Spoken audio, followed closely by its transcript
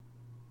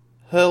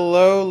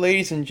Hello,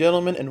 ladies and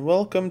gentlemen, and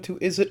welcome to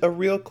Is It a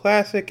Real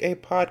Classic, a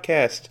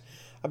podcast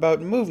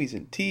about movies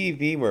and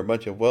TV where a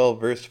bunch of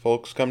well-versed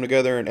folks come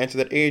together and answer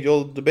that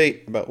age-old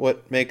debate about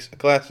what makes a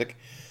classic.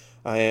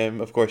 I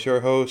am, of course, your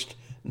host,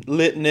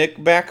 Lit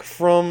Nick, back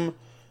from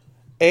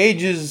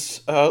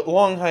ages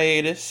long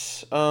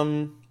hiatus.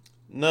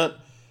 Not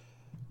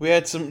we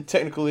had some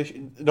technical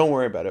issues. Don't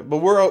worry about it. But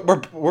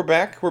we're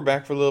back. We're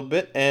back for a little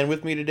bit, and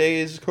with me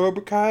today is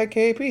Cobra Kai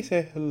KP.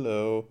 Say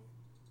hello.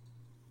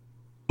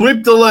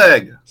 Sweep the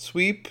leg.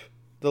 Sweep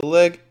the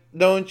leg.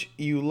 Don't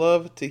you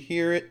love to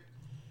hear it?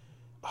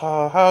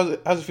 How's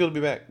it feel to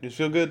be back? Does it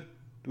feel good?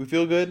 Do we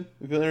feel good?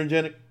 We feel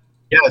energetic?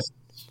 Yes.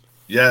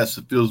 Yes,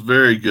 it feels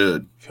very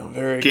good. Feel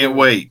very Can't good.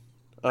 wait.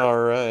 All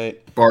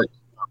right. Bart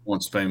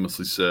once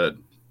famously said.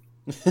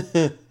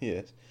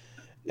 Yes.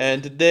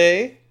 And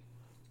today,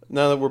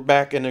 now that we're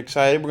back and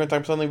excited, we're going to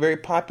talk about something very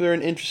popular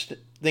and interesting,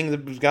 thing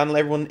that has gotten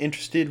everyone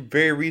interested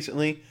very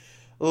recently.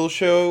 A little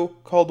show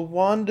called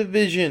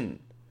WandaVision.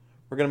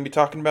 We're going to be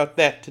talking about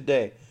that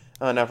today.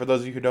 Now, for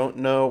those of you who don't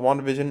know,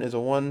 WandaVision is a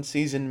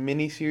one-season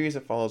miniseries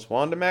that follows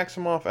Wanda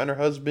Maximoff and her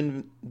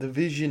husband, the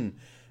Vision,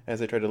 as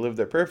they try to live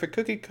their perfect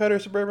cookie-cutter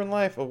suburban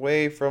life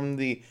away from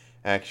the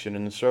action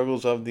and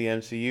struggles of the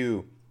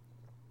MCU.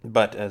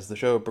 But as the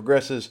show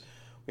progresses,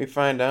 we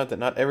find out that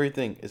not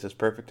everything is as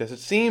perfect as it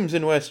seems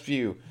in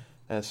Westview.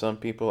 As some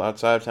people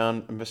outside of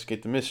town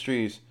investigate the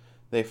mysteries,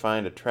 they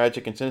find a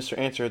tragic and sinister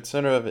answer at the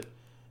center of it.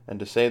 And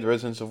to save the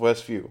residents of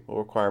Westview will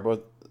require both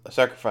a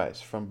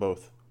sacrifice from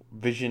both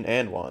Vision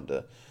and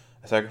Wanda,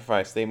 a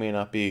sacrifice they may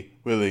not be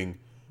willing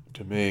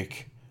to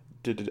make.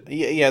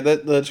 Yeah, the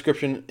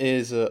description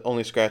is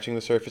only scratching the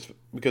surface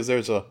because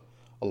there's a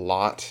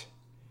lot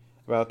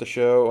about the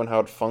show and how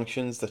it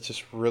functions that's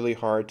just really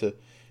hard to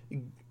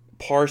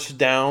parse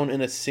down in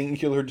a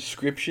singular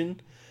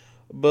description.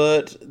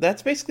 But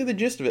that's basically the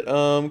gist of it.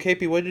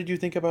 KP, what did you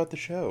think about the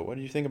show? What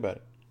did you think about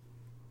it?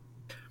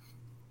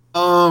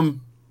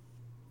 Um,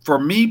 for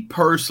me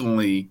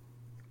personally,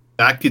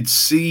 I could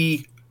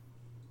see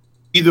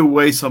either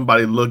way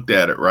somebody looked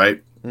at it,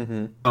 right?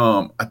 Mm-hmm.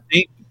 I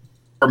think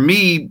for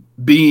me,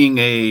 being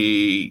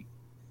a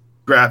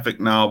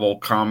graphic novel,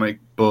 comic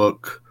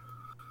book,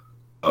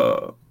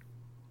 uh,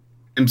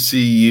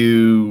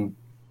 MCU,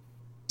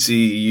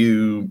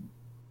 CU,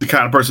 the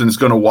kind of person that's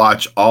going to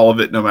watch all of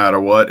it no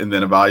matter what and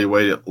then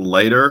evaluate it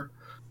later.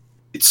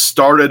 It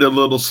started a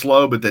little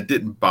slow, but that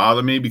didn't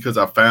bother me because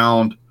I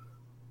found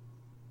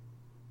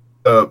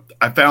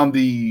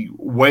the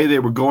way they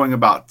were going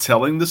about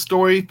telling the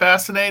story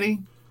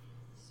fascinating.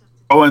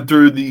 Going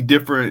through the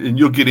different, and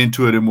you'll get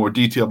into it in more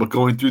detail, but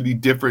going through the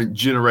different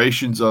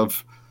generations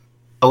of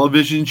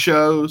television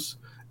shows,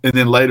 and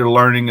then later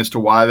learning as to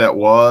why that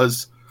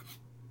was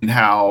and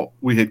how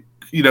we had,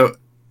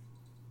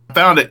 I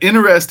found it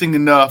interesting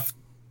enough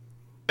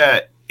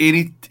that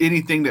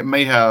anything that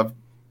may have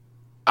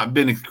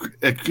been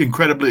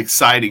incredibly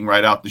exciting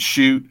right out the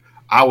chute,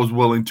 I was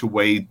willing to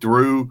wade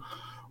through.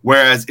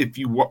 Whereas if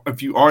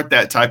you aren't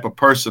that type of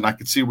person, I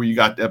could see where you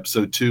got to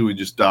episode 2 and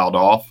just dialed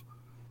off,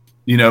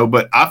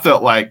 But I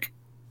felt like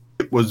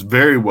it was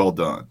very well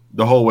done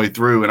the whole way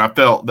through, and I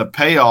felt the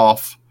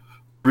payoff,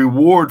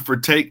 reward for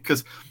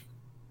because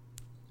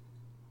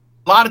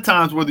a lot of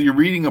times whether you're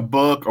reading a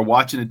book or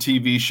watching a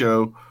TV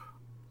show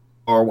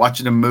or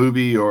watching a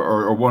movie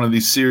or one of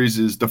these series,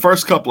 is the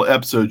first couple of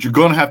episodes you're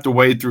going to have to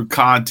wade through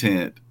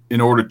content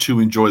in order to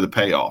enjoy the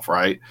payoff,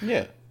 right?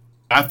 Yeah.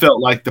 I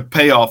felt like the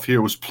payoff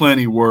here was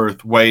plenty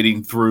worth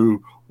wading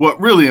through what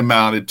really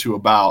amounted to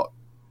about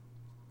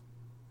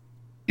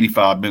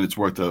 85 minutes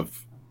worth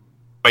of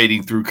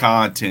wading through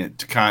content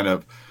to kind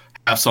of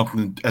have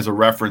something as a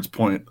reference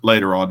point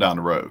later on down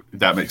the road, if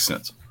that makes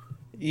sense.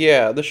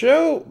 Yeah, the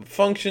show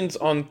functions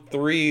on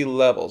three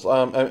levels.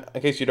 In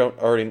case you don't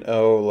already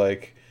know,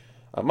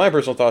 my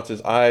personal thoughts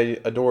is I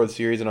adore the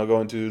series, and I'll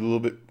go into a little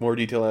bit more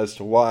detail as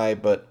to why.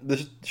 But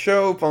the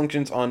show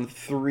functions on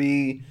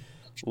three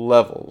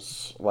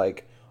levels.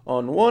 Like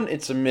on one,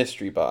 it's a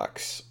mystery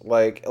box.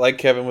 Like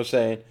Kevin was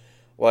saying,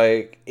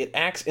 it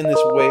acts in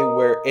this way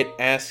where it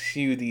asks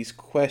you these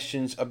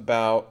questions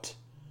about,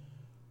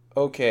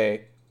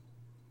 okay,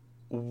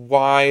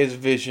 why is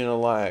Vision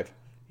alive?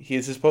 He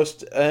is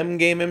supposed to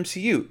Endgame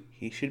MCU.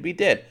 He should be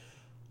dead.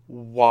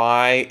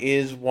 Why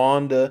is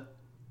Wanda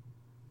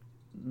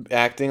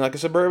acting like a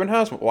suburban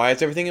houseman? Why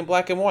is everything in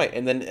black and white?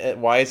 And then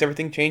why is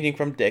everything changing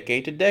from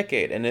decade to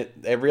decade? And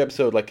every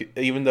episode,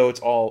 even though it's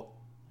all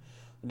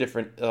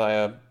different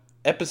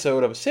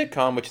episode of a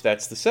sitcom, which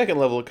that's the second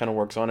level it kind of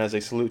works on as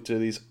a salute to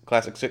these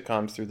classic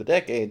sitcoms through the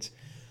decades.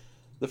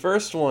 The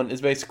first one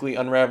is basically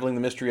unraveling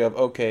the mystery of,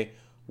 okay,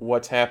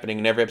 what's happening.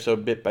 In every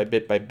episode, bit by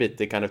bit by bit,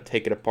 they kind of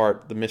take it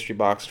apart, the mystery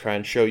box, try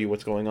and show you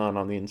what's going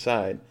on the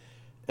inside.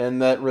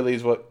 And that really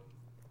is what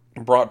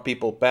brought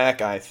people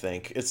back, I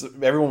think.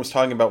 Everyone was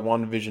talking about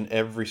WandaVision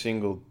every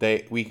single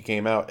day, week it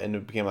came out, and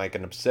it became like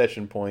an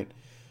obsession point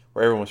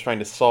where everyone was trying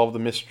to solve the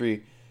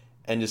mystery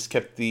and just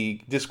kept the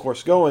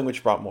discourse going,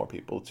 which brought more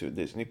people to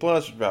Disney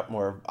Plus, which brought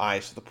more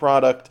eyes to the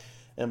product,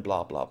 and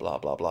blah, blah, blah,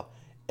 blah, blah.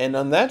 And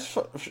on that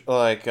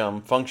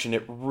function,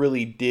 it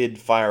really did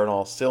fire on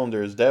all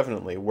cylinders,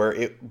 definitely. Where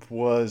it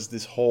was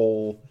this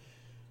whole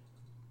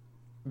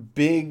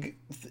big,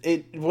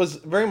 it was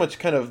very much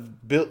kind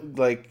of built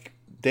like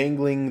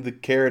dangling the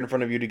carrot in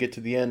front of you to get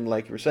to the end,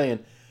 like you were saying.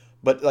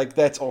 But like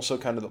that's also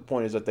kind of the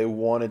point, is that they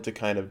wanted to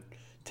kind of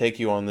take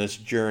you on this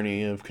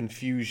journey of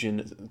confusion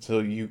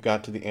until you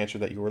got to the answer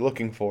that you were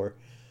looking for.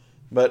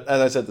 But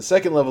as I said, the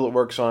second level it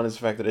works on is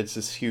the fact that it's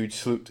this huge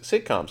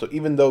sitcom. So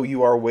even though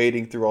you are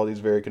wading through all these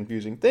very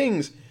confusing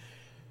things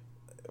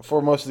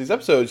for most of these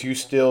episodes, you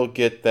still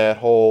get that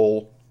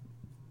whole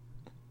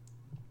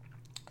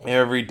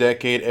every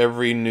decade,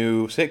 every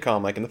new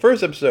sitcom. Like in the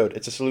first episode,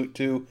 it's a salute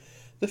to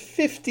the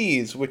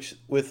 50s, which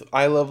with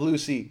I Love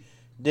Lucy,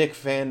 Dick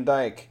Van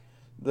Dyke.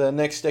 The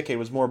next decade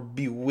was more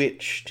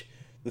Bewitched.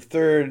 The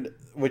third,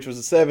 which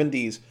was the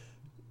 70s,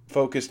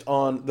 focused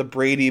on the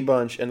Brady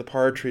Bunch and the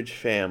Partridge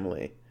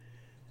Family,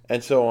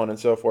 and so on and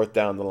so forth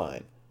down the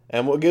line.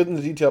 And we'll get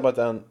into detail about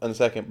that in a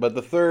second. But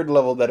the third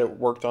level that it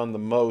worked on the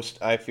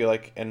most, I feel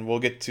like, and we'll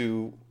get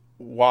to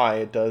why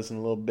it does in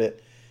a little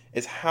bit,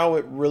 is how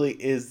it really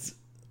is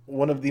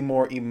one of the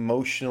more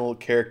emotional,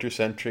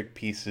 character-centric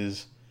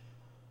pieces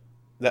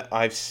that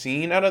I've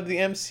seen out of the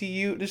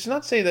MCU. This is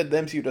not to say that the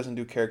MCU doesn't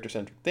do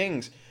character-centric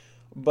things,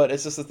 but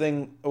it's just a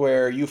thing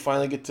where you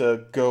finally get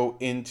to go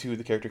into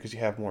the character because you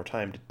have more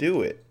time to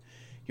do it.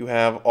 You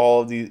have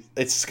all of these.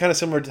 It's kind of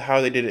similar to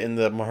how they did it in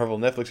the Marvel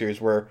Netflix series,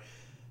 where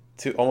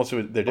to almost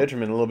to their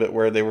detriment a little bit,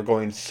 where they were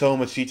going so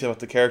much detail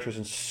about the characters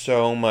and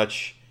so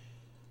much.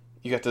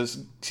 You got to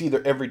see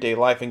their everyday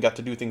life and got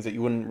to do things that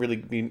you wouldn't really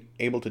be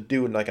able to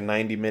do in like a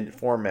 90-minute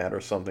format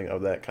or something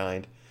of that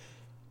kind.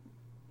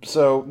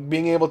 So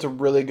being able to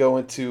really go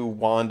into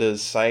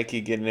Wanda's psyche,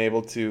 getting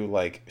able to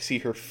like see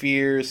her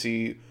fears,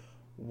 see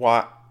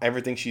what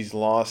everything she's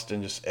lost,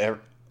 and just the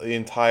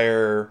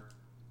entire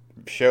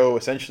show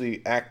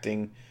essentially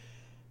acting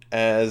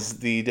as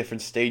the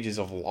different stages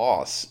of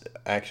loss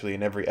actually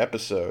in every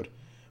episode,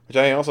 which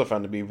I also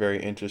found to be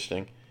very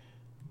interesting.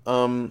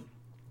 Um,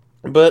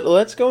 but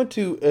let's go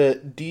into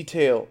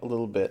detail a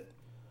little bit.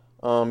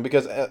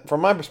 Because from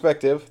my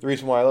perspective, the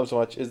reason why I love it so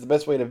much is the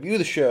best way to view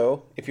the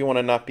show, if you want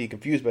to not be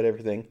confused about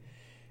everything,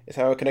 is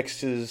how it connects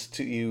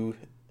to you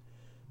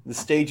the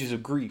stages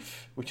of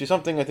grief, which is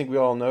something I think we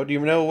all know. Do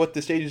you know what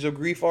the stages of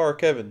grief are,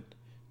 Kevin?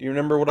 Do you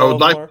remember what I all would of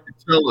them like are?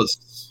 to tell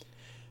us.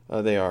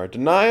 They are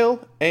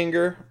denial,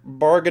 anger,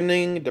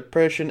 bargaining,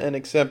 depression, and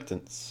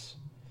acceptance.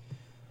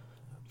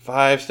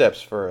 5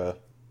 steps for a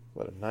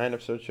 9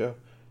 episode show?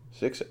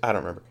 Six? I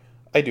don't remember.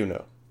 I do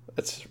know.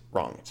 That's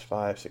wrong. It's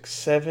five, six,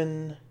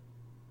 seven,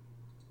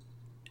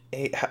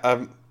 eight.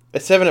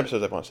 It's 7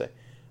 episodes, I want to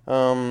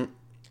say.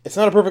 It's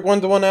not a perfect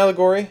one-to-one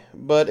allegory,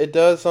 but it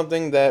does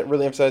something that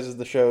really emphasizes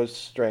the show's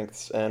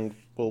strengths, and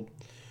we'll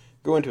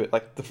go into it.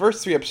 Like, the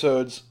first 3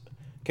 episodes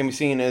can be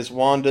seen as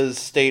Wanda's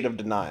state of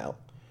denial,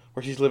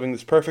 where she's living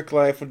this perfect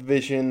life with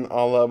Vision,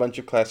 a la a bunch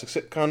of classic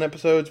sitcom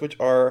episodes, which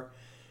are,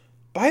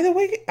 by the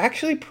way,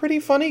 actually pretty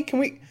funny. Can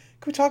we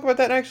talk about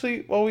that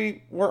actually while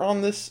we were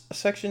on this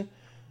section?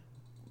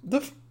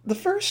 The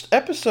first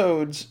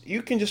episodes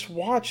you can just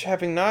watch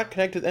having not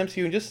connected to the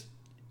MCU, and just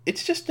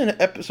it's just an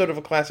episode of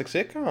a classic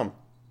sitcom.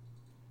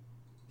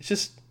 It's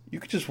just you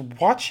could just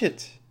watch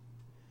it.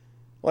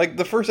 Like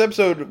the first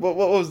episode, what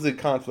was the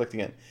conflict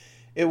again?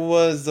 It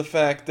was the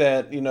fact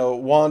that,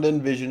 Wanda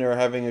and Vision are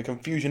having a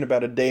confusion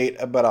about a date,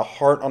 about a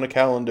heart on a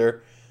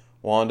calendar.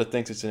 Wanda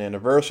thinks it's an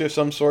anniversary of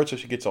some sort, so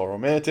she gets all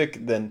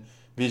romantic. Then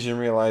Vision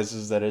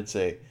realizes that it's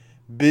a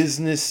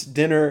business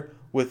dinner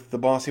with the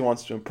boss he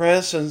wants to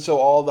impress, and so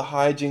all the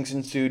hijinks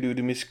ensue due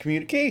to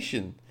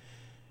miscommunication.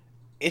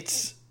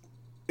 It's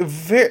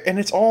and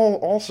it's all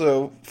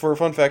also, for a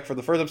fun fact, for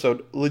the first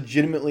episode,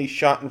 legitimately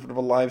shot in front of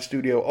a live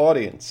studio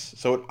audience.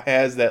 So it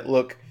has that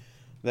look,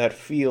 that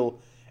feel,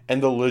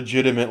 and the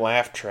legitimate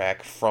laugh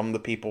track from the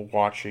people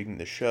watching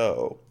the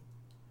show.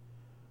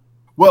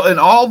 Well,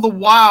 and all the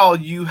while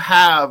you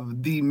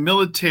have the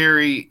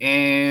military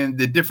and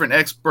the different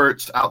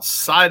experts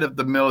outside of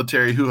the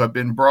military who have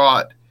been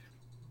brought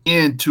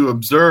in to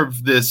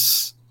observe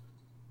this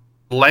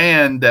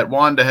land that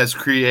Wanda has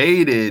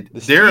created.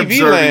 This They're TV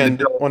observing land,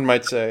 the one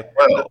might say.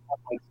 well,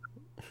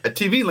 at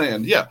TV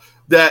land, yeah.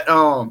 That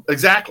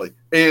exactly.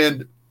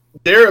 And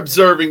they're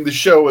observing the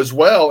show as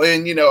well.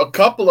 And a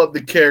couple of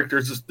the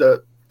characters,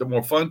 the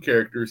more fun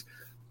characters,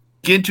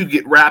 begin to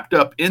get wrapped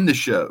up in the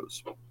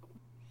shows.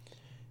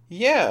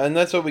 Yeah, and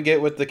that's what we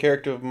get with the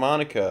character of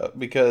Monica,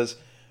 because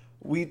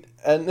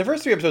in the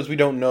first 3 episodes we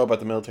don't know about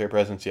the military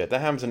presence yet.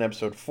 That happens in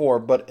episode 4,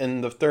 but in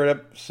the third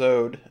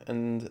episode,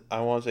 and I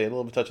want to say a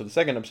little bit touch of the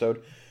second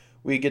episode,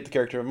 we get the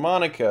character of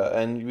Monica,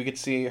 and we get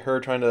to see her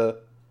trying to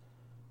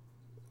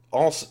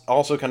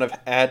also kind of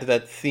add to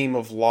that theme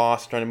of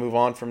loss, trying to move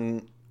on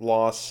from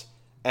loss,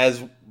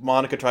 as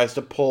Monica tries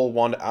to pull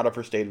Wanda out of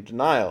her state of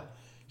denial.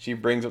 She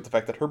brings up the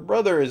fact that her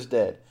brother is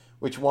dead,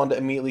 which Wanda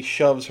immediately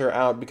shoves her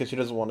out because she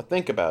doesn't want to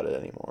think about it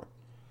anymore.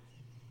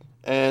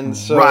 And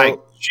so, right,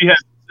 she has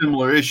a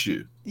similar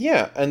issue.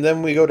 yeah, and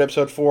then we go to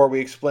episode 4. We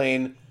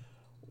explain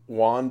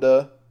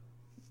Wanda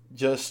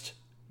just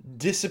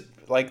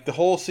like the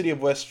whole city of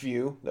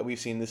Westview that we've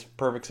seen, this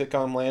perfect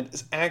sitcom land,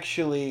 is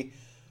actually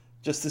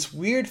just this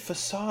weird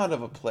facade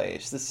of a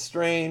place, this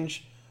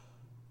strange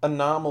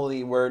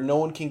anomaly where no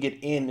one can get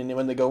in, and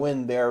when they go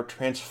in, they are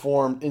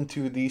transformed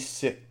into these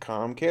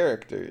sitcom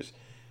characters.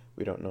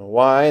 We don't know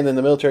why, and then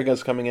the military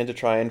guns coming in to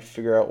try and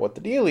figure out what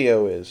the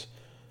dealio is.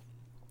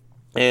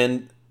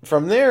 And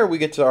from there, we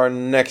get to our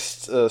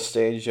next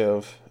stage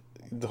of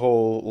the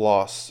whole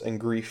loss and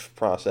grief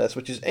process,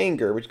 which is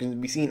anger, which can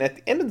be seen at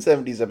the end of the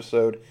 70s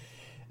episode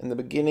and the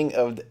beginning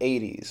of the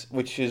 80s,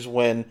 which is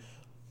when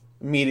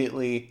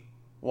immediately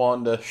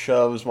Wanda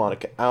shoves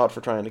Monica out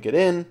for trying to get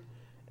in,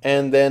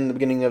 and then the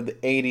beginning of the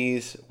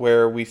 80s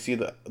where we see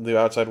the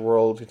outside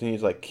world continue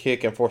to like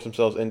kick and force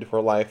themselves into her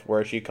life,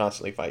 where she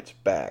constantly fights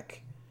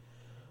back.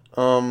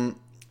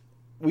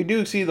 We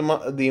do see the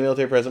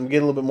military presence. We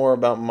get a little bit more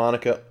about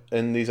Monica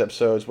in these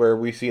episodes, where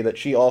we see that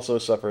she also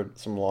suffered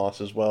some loss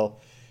as well.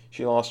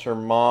 She lost her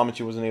mom, and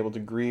she wasn't able to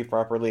grieve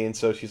properly, and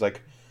so she's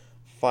like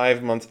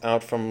 5 months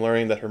out from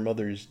learning that her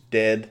mother is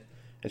dead,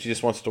 and she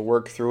just wants to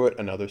work through it.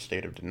 Another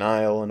state of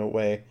denial in a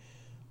way.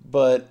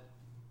 But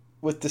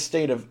with the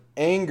state of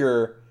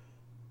anger,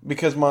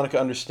 because Monica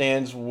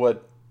understands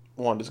what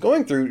Wanda's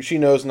going through, she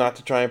knows not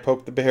to try and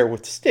poke the bear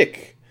with a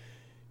stick,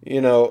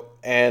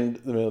 and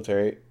the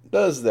military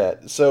does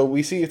that. So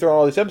we see throughout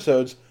all these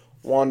episodes,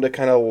 Wanda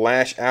kind of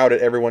lash out at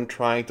everyone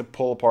trying to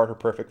pull apart her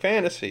perfect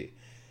fantasy.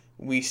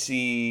 We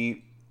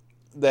see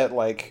that,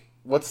 like,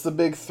 what's the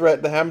big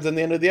threat that happens in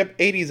the end of the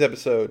 80s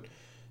episode?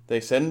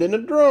 They send in a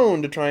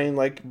drone to try and,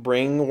 like,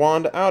 bring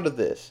Wanda out of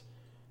this.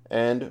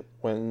 And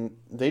when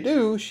they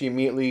do, she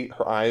immediately,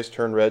 her eyes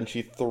turn red, and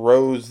she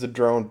throws the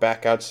drone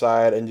back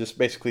outside and just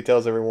basically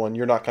tells everyone,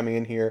 you're not coming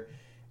in here.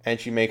 And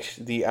she makes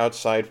the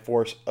outside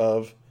force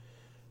of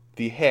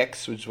the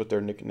Hex, which is what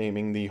they're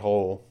nicknaming the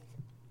whole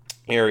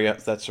area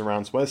that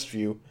surrounds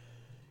Westview.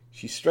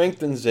 She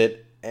strengthens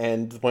it,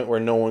 and to the point where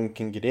no one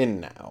can get in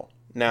now.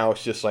 Now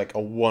it's just like a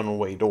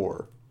one-way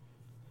door.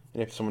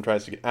 And if someone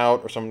tries to get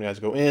out or someone tries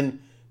to go in,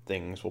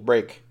 things will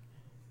break.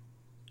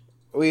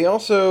 We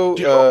also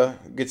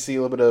get to see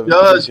a little bit of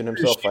Vision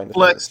himself fighting the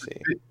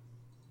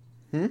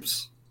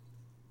fantasy.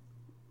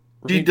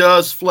 She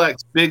does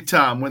flex big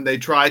time when they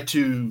try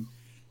to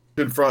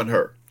confront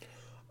her.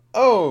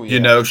 Oh,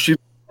 yeah. She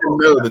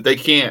know that they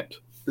can't.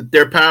 That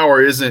their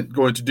power isn't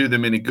going to do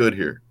them any good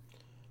here.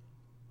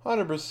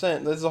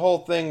 100%. There's a whole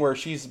thing where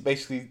she's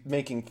basically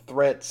making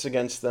threats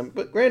against them.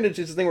 But granted,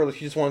 it's a thing where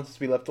she just wants to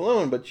be left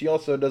alone, but she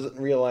also doesn't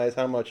realize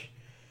how much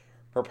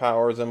her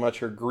powers and much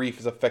her grief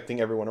is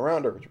affecting everyone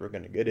around her, which we're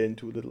going to get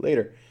into a little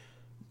later.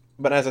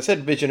 But as I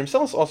said, Vision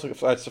himself also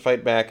decides to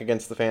fight back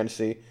against the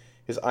fantasy.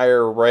 His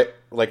ire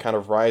kind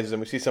of rises, and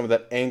we see some of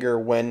that anger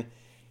when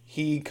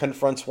he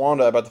confronts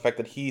Wanda about the fact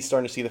that he's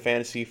starting to see the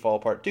fantasy fall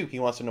apart too. He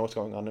wants to know what's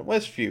going on in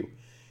Westview.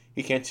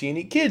 He can't see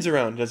any kids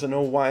around. He doesn't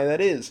know why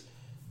that is.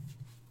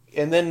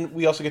 And then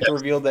we also get to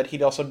reveal that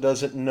he also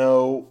doesn't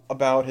know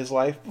about his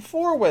life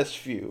before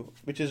Westview,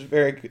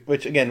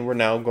 which again, we're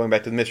now going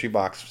back to the mystery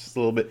box. It's a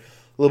little bit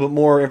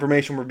more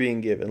information we're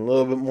being given, a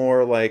little bit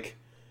more like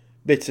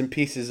bits and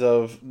pieces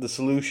of the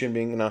solution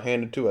being now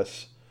handed to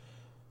us.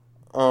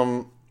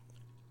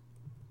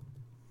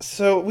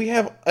 So we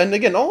have, and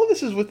again, all of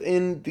this is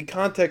within the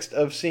context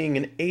of seeing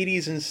an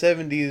 80s and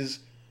 70s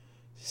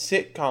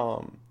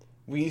sitcom.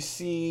 We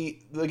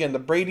see, again, the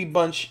Brady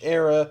Bunch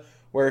era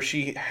where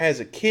she has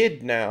a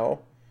kid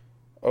now.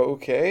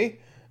 Okay.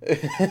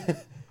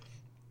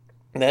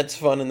 That's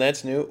fun and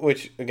that's new,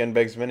 which, again,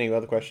 begs many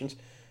other questions,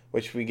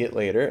 which we get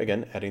later,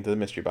 again, adding to the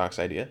mystery box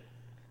idea.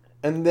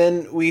 And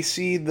then we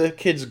see the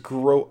kids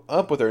grow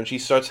up with her, and she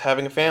starts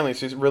having a family.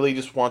 So she really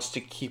just wants to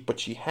keep what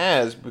she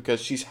has because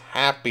she's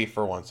happy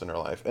for once in her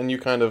life. And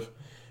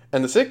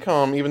and the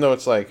sitcom, even though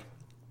it's like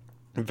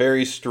a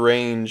very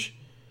strange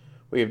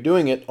way of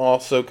doing it,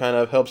 also kind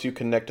of helps you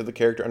connect to the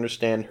character,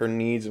 understand her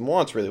needs and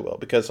wants really well.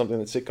 Because something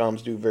that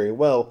sitcoms do very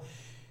well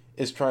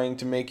is trying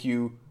to make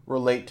you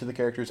relate to the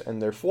characters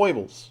and their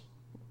foibles.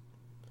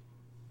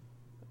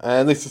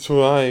 At least that's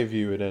what I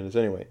view it as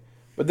anyway.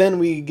 But then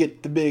we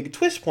get the big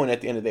twist point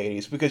at the end of the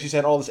 80s, because she's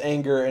had all this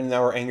anger, and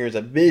now her anger is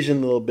at Vision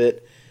a little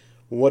bit.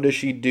 What does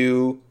she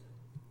do?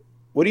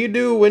 What do you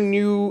do when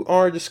you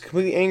are just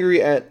completely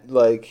angry at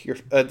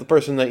at the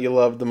person that you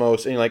love the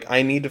most, and you're like,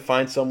 I need to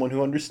find someone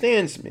who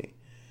understands me?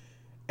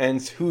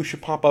 And who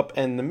should pop up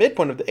in the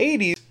midpoint of the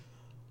 80s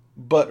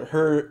but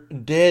her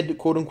dead,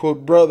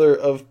 quote-unquote, brother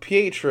of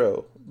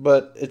Pietro.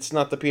 But it's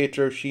not the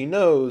Pietro she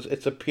knows,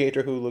 it's a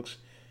Pietro who looks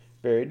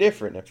very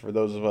different. And for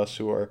those of us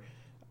who are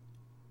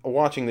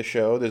watching the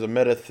show, there's a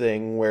meta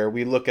thing where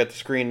we look at the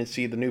screen and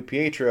see the new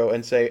Pietro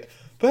and say,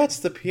 that's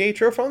the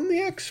Pietro from the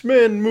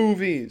X-Men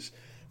movies!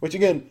 Which,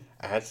 again,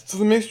 adds to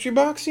the mystery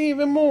box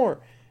even more.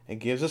 It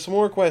gives us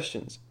more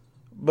questions.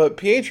 But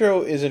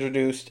Pietro is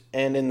introduced,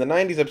 and in the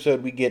 90s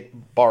episode, we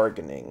get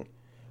bargaining,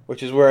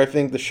 which is where I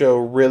think the show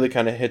really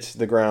kind of hits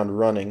the ground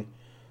running,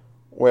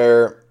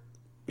 where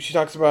she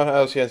talks about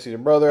how she has seen her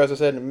brother, as I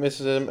said, and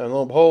misses him, and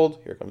lo and behold,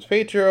 here comes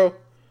Pietro.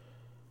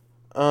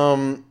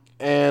 And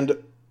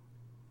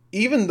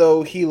even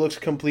though he looks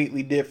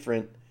completely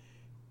different,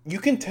 you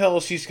can tell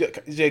she's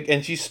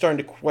starting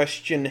to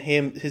question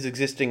his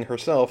existing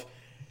herself.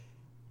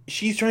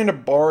 She's trying to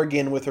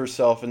bargain with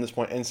herself in this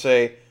point and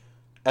say,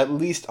 at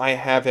least I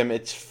have him,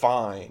 it's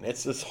fine.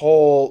 It's this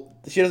whole,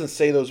 she doesn't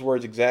say those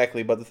words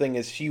exactly, but the thing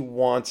is, she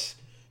wants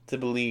to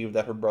believe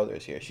that her brother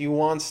is here. She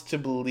wants to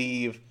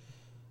believe,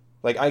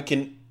 like,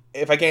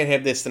 if I can't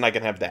have this, then I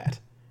can have that.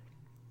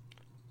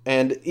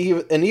 And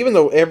even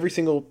though every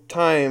single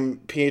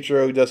time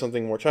Pietro does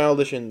something more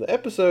childish in the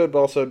episode, but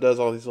also does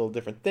all these little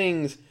different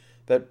things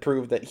that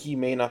prove that he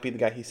may not be the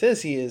guy he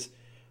says he is,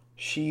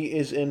 she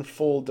is in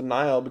full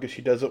denial because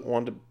she doesn't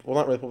want to, well,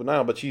 not really full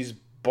denial, but she's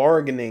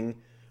bargaining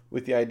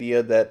with the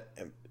idea that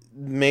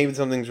maybe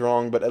something's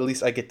wrong, but at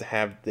least I get to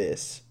have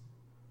this.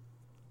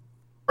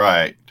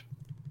 Right.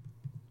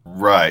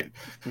 Right.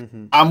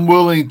 Mm-hmm. I'm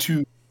willing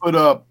to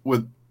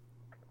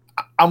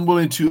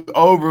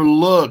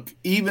overlook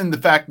even the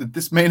fact that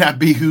this may not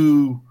be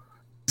who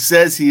he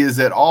says he is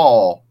at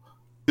all,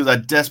 because I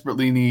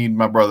desperately need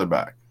my brother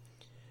back.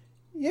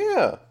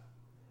 Yeah.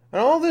 And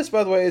all this,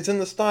 by the way, is in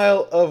the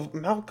style of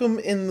Malcolm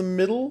in the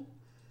Middle,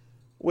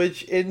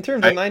 which, in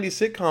terms of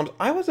 90s sitcoms,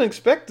 I wasn't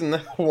expecting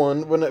that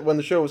one when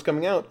the show was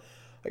coming out.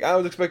 Like, I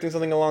was expecting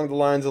something along the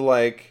lines of,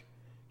 like,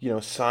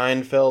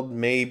 Seinfeld,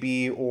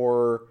 maybe,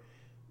 or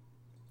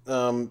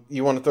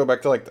you want to throw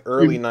back to, like, the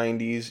early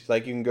 90s,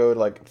 like, you can go to,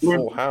 like,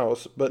 Full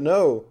House, but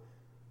no.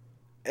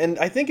 And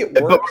I think it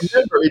works. But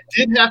remember, it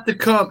did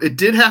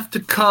have to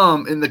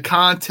come in the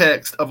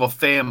context of a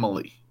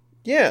family.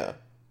 Yeah.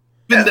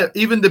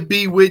 Even the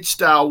Bewitched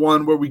style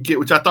one where we get,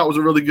 which I thought was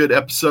a really good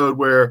episode,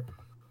 where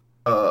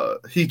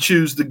he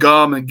chews the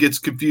gum and gets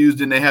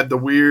confused, and they had the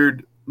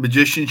weird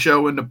magician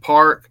show in the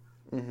park.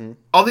 Mm-hmm.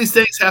 All these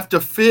things have to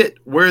fit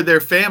where their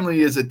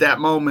family is at that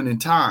moment in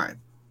time.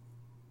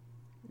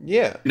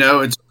 Yeah.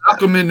 And so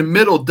Malcolm in the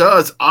Middle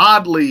does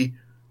oddly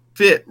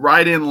fit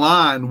right in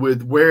line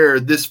with where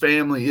this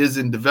family is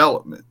in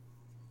development.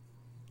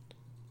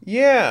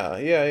 Yeah.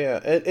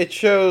 It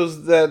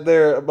shows that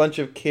there are a bunch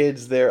of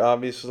kids there,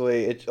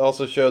 obviously. It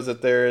also shows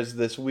that there is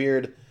this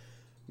weird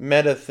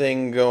meta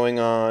thing going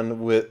on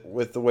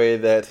with the way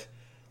that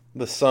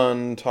the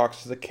son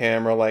talks to the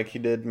camera like he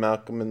did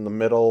Malcolm in the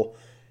Middle.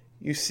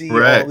 You see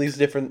all these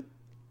different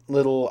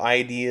little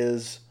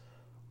ideas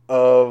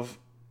of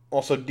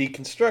also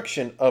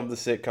deconstruction of the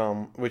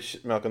sitcom,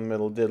 which Malcolm in the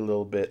Middle did a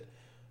little bit.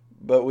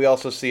 But we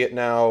also see it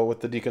now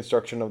with the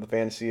deconstruction of the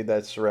fantasy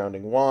that's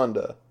surrounding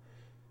Wanda.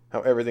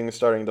 How everything is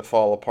starting to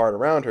fall apart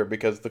around her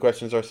because the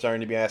questions are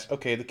starting to be asked,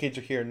 okay, the kids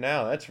are here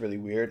now, that's really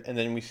weird. And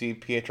then we see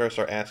Pietro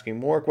start asking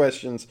more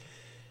questions.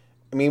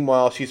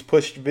 Meanwhile, she's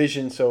pushed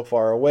Vision so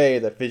far away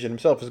that Vision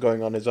himself is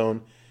going on his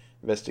own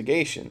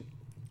investigation.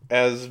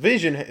 As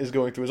Vision is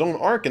going through his own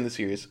arc in the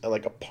series,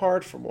 like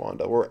apart from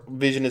Wanda, where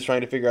Vision is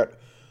trying to figure out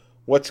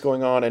what's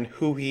going on and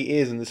who he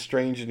is in this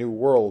strange new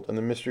world, and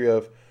the mystery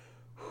of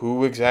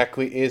who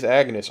exactly is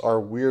Agnes, our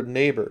weird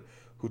neighbor,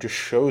 who just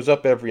shows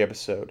up every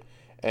episode.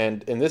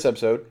 And in this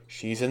episode,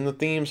 she's in the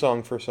theme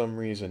song for some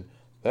reason.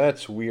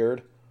 That's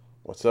weird.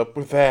 What's up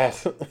with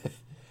that?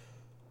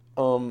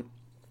 And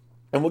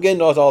we'll get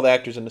into all the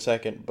actors in a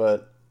second,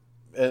 but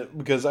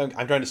because I'm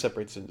trying to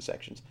separate this into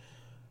sections.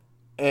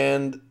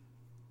 And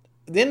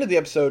the end of the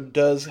episode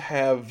does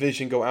have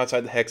Vision go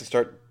outside the hex and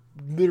start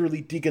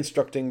literally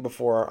deconstructing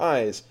before our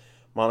eyes.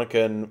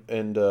 Monica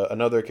and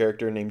another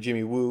character named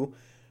Jimmy Woo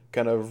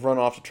kind of run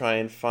off to try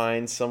and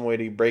find some way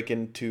to break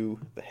into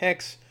the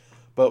hex.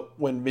 But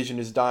when Vision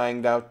is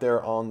dying out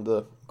there on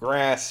the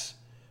grass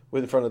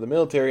in front of the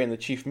military, and the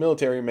chief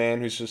military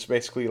man, who's just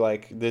basically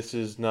like, this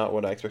is not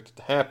what I expected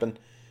to happen,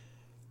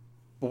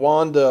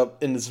 Wanda,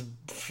 in this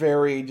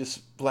very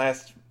just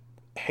last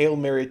Hail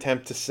Mary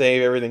attempt to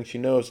save everything she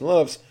knows and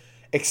loves,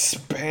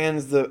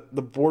 expands the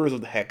borders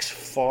of the hex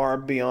far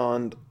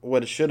beyond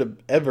what it should have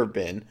ever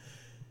been.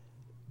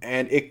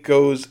 And it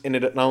goes, and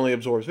it not only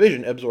absorbs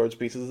Vision, it absorbs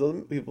pieces of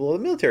the people of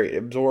the military. It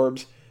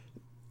absorbs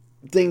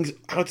things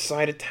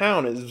outside of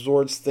town. It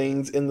absorbs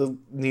things in the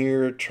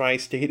near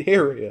tri-state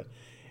area.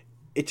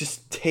 It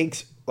just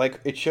takes, like,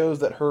 it shows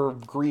that her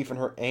grief and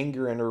her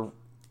anger and her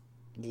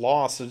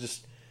loss is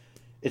just,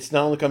 it's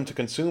not only come to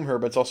consume her,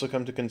 but it's also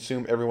come to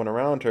consume everyone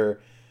around her,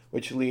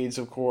 which leads,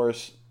 of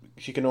course,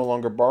 she can no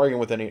longer bargain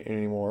with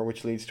anymore,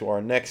 which leads to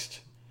our next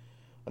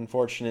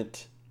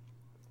unfortunate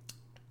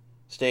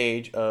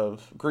stage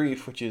of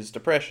grief, which is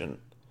depression,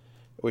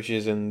 which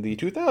is in the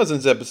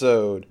 2000s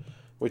episode,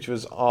 which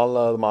was a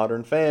la The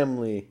Modern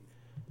Family,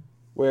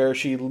 where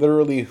she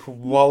literally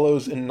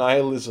wallows in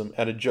nihilism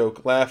at a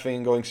joke,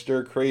 laughing, going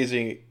stir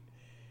crazy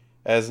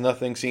as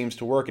nothing seems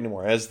to work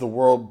anymore, as the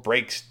world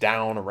breaks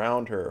down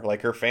around her,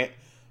 like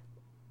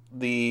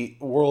the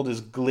world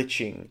is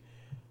glitching.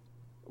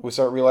 We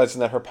start realizing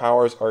that her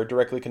powers are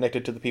directly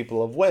connected to the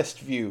people of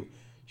Westview.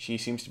 She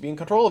seems to be in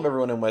control of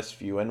everyone in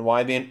Westview, and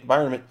why the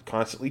environment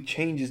constantly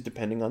changes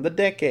depending on the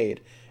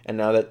decade. And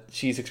now that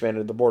she's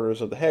expanded the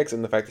borders of the hex,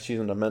 and the fact that she's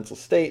in a mental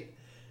state,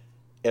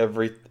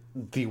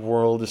 the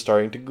world is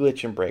starting to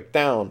glitch and break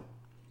down.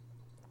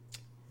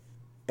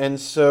 And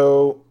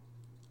so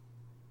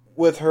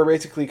with her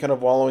basically kind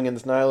of wallowing in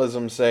this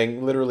nihilism,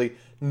 saying literally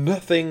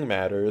nothing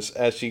matters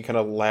as she kind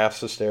of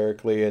laughs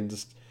hysterically and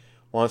just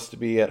wants to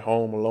be at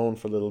home alone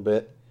for a little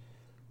bit.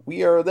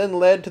 We are then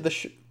led to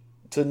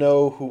to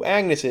know who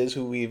Agnes is,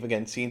 who we've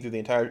again seen through the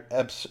entire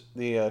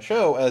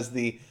show as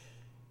the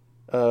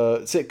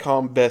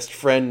sitcom best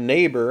friend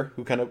neighbor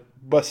who kind of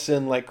busts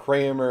in like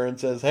Kramer and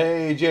says,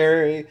 "Hey,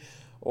 Jerry,"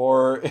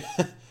 or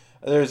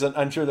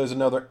I'm sure there's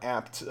another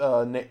apt.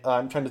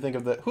 I'm trying to think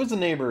of who's the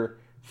neighbor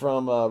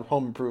from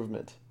Home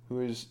Improvement,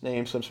 whose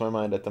name slips my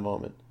mind at the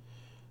moment.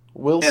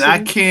 Wilson. And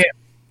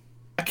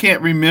I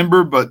can't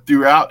remember, but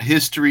throughout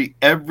history,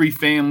 every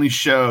family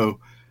show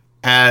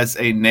has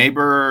a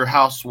neighbor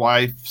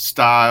housewife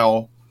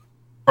style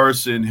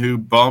person who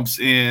bumps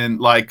in,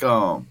 like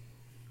what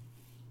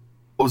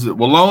was it?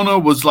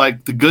 Walona was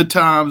like the Good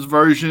Times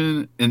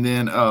version, and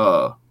then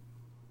I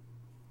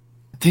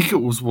think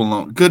it was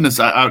Walona. Goodness,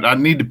 I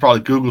need to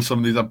probably Google some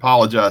of these. I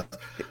apologize.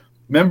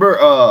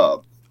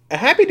 Remember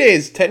Happy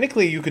Days,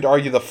 technically you could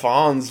argue the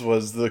Fonz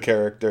was the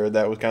character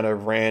that was kind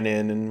of ran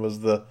in and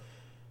was the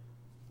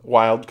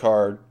wild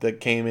card that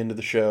came into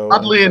the show.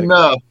 Oddly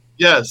enough,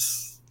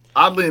 yes.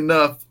 Oddly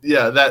enough,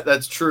 yeah,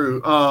 that's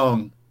true.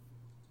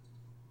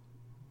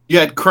 You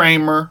had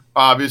Kramer,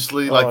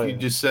 obviously, like you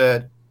just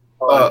said.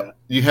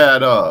 You had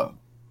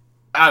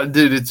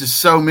dude, it's just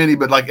so many,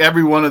 but like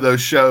every one of those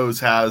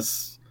shows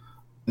has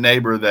a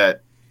neighbor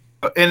that,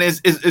 and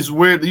it's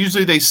weird.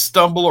 Usually they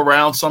stumble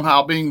around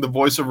somehow being the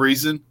voice of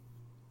reason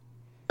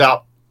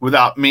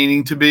without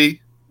meaning to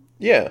be.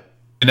 Yeah.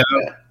 You know?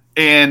 Yeah.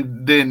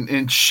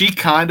 And she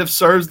kind of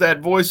serves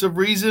that voice of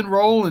reason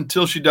role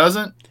until she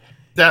doesn't.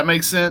 That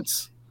makes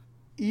sense.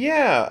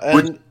 Yeah,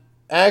 and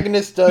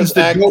Agnes does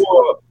act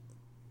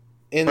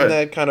in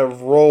that kind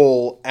of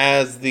role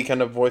as the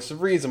kind of voice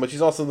of reason, but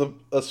she's also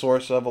a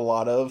source of a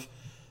lot of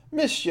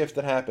mischief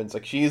that happens.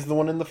 Like, she's the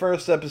one in the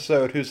first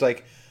episode who's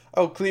like,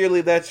 "Oh,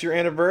 clearly that's your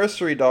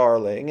anniversary,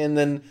 darling," and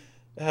then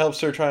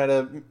helps her try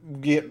to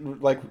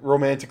get like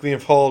romantically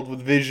involved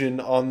with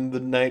Vision on the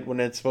night when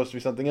it's supposed to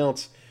be something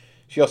else.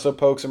 She also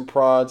pokes and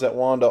prods at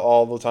Wanda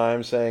all the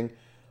time, saying,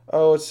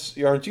 "Oh,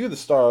 aren't you the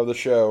star of the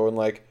show?" And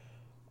like,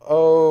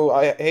 "Oh,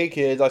 hey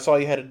kids, I saw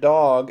you had a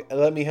dog.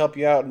 Let me help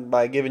you out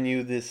by giving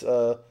you this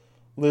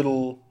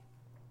little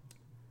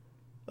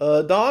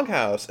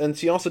doghouse." And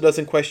she also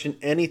doesn't question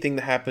anything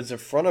that happens in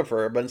front of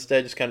her, but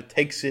instead just kind of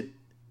takes it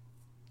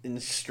in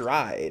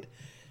stride.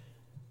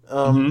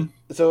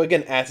 So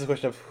again, asks the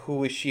question of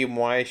who is she and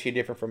why is she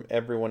different from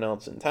everyone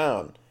else in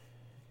town?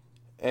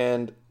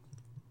 And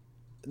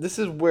this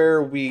is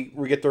where we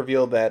get the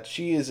reveal that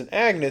she is an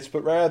Agnes,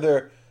 but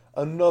rather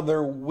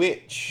another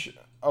witch.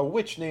 A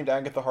witch named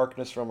Agatha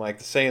Harkness from like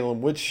the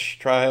Salem witch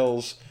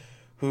trials,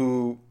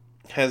 who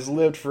has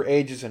lived for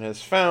ages and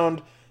has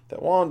found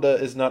that Wanda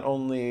is not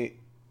only,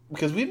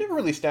 because we've never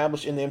really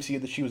established in the MCU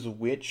that she was a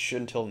witch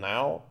until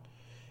now,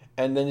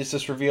 and then it's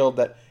just revealed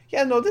that,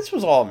 yeah, no, this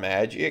was all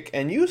magic,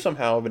 and you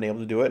somehow have been able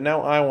to do it.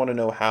 Now I want to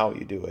know how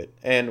you do it.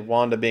 And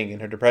Wanda, being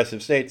in her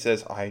depressive state,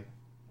 says, "I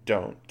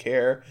don't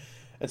care."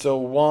 And so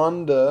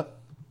Wanda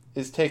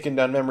is taken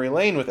down memory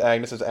lane with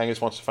Agnes as Agnes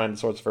wants to find the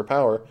source of her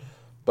power,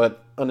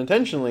 but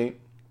unintentionally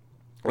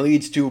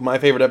leads to my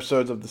favorite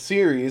episodes of the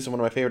series and one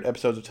of my favorite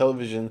episodes of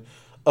television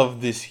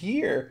of this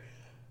year,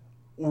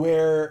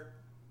 where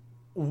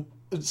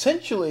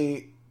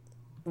essentially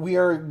we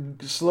are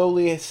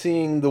slowly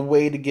seeing the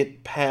way to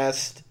get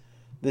past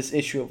this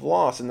issue of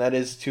loss, and that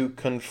is to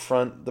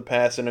confront the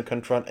past and to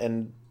confront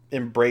and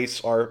embrace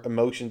our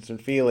emotions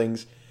and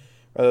feelings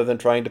rather than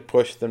trying to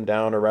push them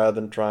down or rather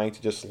than trying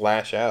to just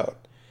lash out.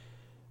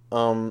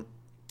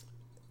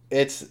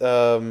 It's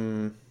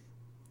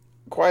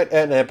quite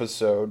an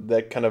episode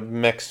that kind of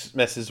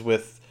messes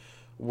with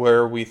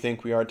where we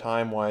think we are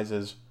time-wise,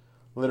 as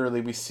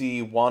literally we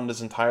see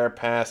Wanda's entire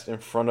past in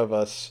front of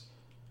us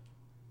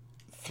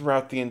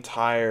throughout the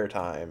entire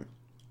time.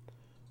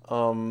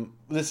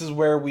 This is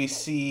where we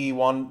see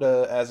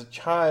Wanda as a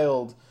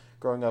child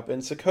growing up in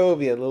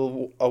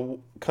Sokovia, a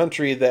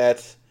country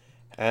that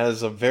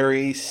has a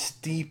very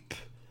steep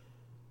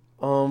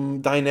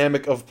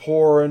dynamic of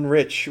poor and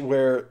rich,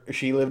 where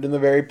she lived in the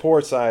very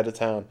poor side of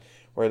town,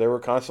 where there were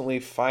constantly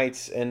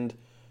fights and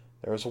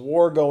there was a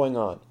war going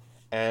on,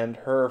 and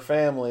her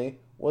family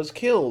was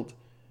killed,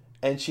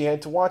 and she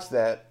had to watch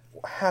that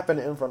happen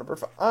in front of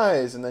her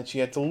eyes, and then she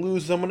had to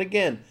lose someone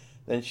again.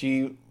 Then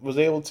she was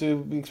able to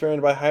be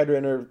experimented by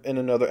Hydra in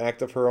another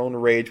act of her own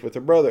rage with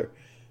her brother.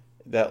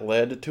 That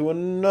led to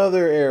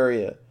another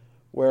area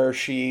where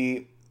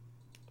she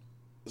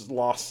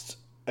lost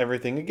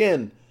everything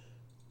again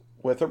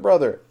with her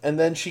brother, and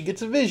then she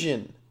gets a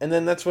vision, and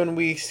then that's when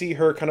we see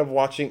her kind of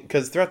watching,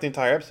 because throughout the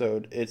entire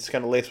episode it's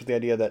kind of laced with the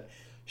idea that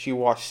she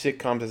watched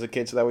sitcoms as a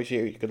kid so that way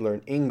she could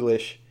learn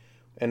English,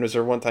 and was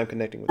her one time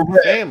connecting with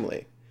her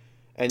family,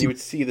 and you would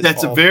see this.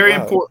 That's a very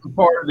important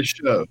part of the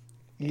show.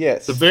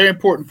 Yes, it's a very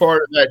important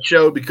part of that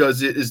show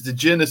because it is the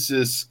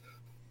genesis.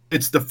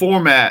 It's the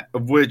format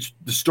of which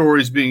the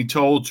story is being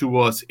told to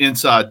us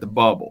inside the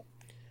bubble.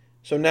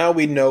 So now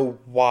we know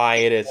why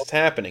it is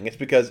happening. It's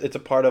because it's a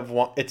part of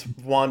it's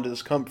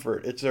Wanda's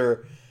comfort. It's a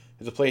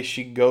place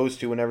she goes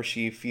to whenever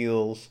she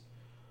feels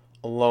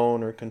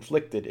alone or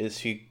conflicted. Is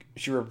she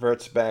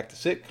reverts back to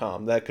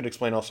sitcom. That could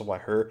explain also why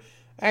her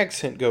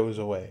accent goes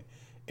away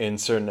in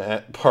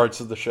certain parts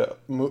of the show.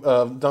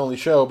 Not only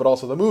show but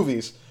also the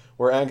movies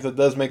where Agatha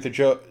does make the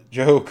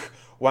joke.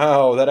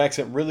 Wow, that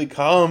accent really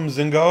comes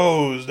and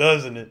goes,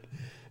 doesn't it?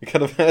 It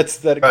kind of adds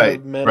that kind Right,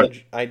 of right.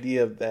 meta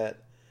idea of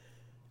that.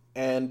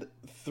 And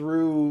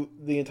through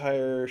the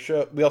entire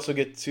show, we also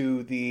get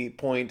to the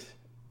point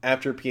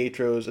after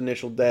Pietro's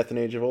initial death in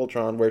Age of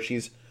Ultron, where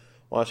she's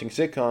watching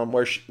sitcom,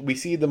 where we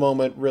see the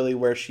moment really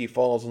where she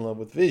falls in love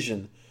with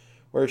Vision,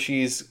 where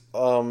she's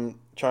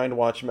trying to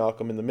watch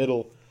Malcolm in the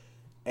Middle,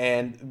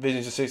 and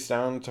Vision just sits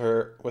down to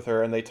her with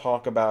her, and they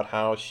talk about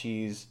how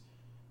she's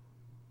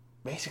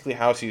basically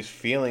how she's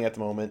feeling at the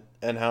moment,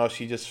 and how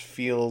she just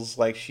feels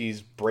like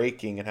she's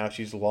breaking, and how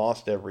she's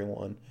lost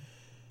everyone,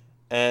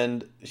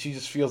 and she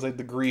just feels like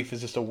the grief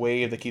is just a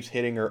wave that keeps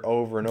hitting her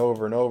over and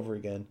over and over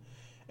again.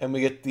 And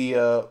we get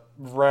the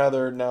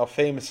rather now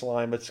famous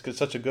line, but it's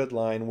such a good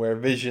line, where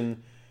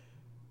Vision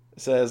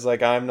says,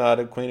 like, I'm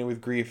not acquainted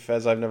with grief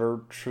as I've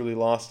never truly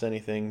lost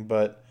anything,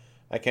 but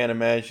I can't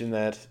imagine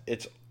that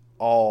it's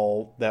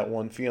all that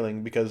one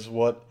feeling, because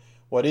what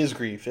is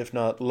grief if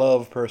not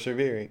love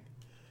persevering?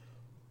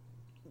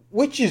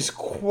 Which is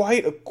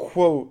quite a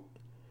quote.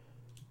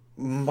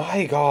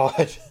 My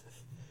God.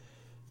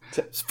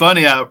 It's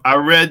funny. I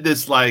read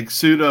this like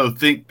pseudo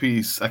think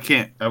piece. I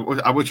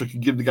wish I could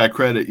give the guy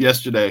credit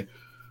yesterday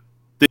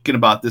thinking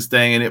about this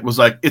thing, and it was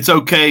like it's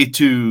okay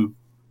to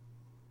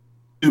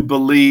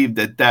believe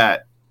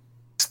that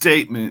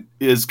statement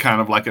is kind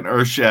of like an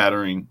earth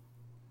shattering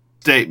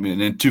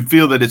statement, and to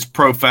feel that it's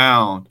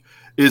profound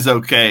is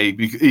okay,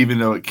 even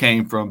though it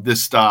came from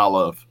this style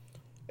of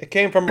It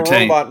came from a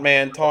entertainment. robot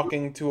man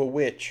talking to a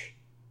witch.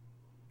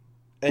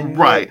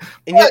 Right.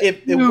 And yet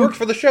But it works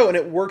for the show, and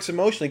it works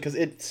emotionally because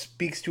it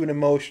speaks to an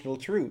emotional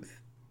truth.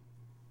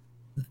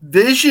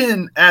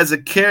 Vision as a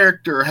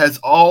character has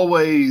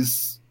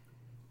always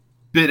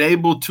been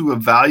able to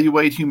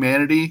evaluate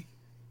humanity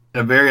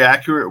in a very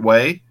accurate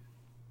way,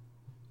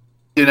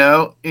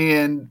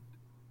 and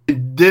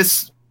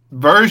this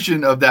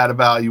version of that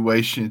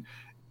evaluation,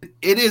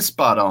 it is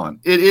spot on.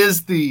 It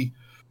is you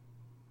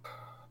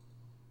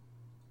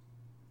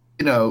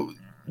know,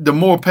 the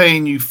more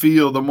pain you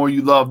feel, the more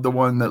you love the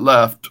one that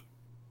left,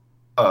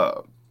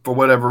 uh, for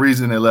whatever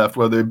reason they left,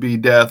 whether it be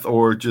death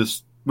or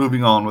just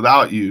moving on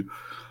without you.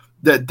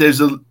 That there's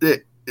a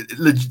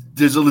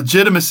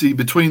legitimacy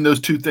between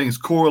those two things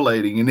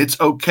correlating, and it's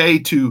okay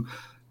to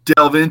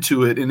delve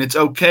into it, and it's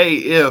okay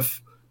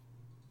if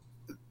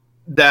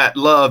that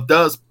love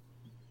does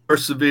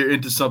persevere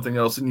into something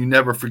else, and you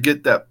never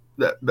forget that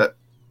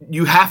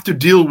you have to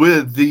deal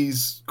with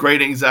these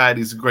great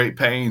anxieties, great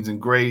pains, and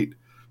great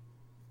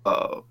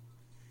uh,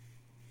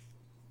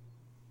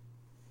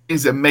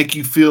 things that make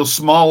you feel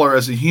smaller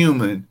as a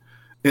human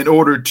in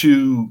order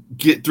to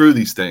get through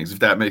these things, if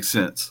that makes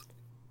sense.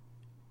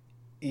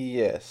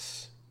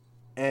 Yes.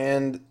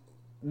 And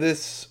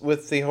this,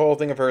 with the whole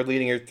thing of her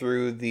leading her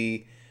through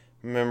the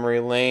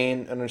memory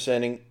lane,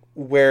 understanding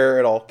where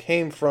it all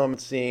came from,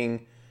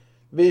 seeing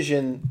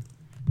Vision,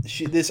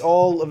 this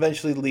all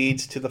eventually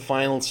leads to the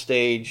final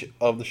stage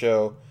of the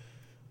show,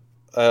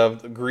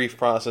 of the grief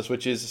process,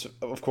 which is,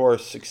 of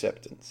course,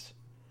 acceptance.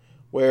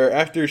 Where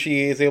after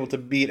she is able to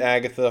beat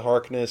Agatha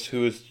Harkness,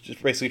 who is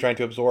just basically trying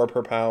to absorb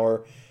her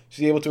power,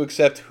 she's able to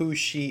accept who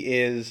she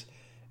is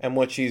and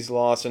what she's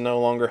lost, and no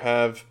longer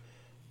have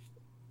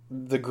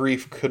the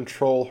grief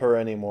control her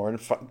anymore, and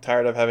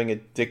tired of having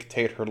it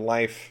dictate her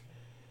life.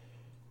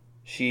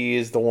 She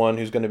is the one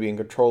who's going to be in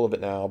control of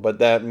it now, but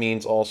that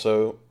means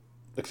also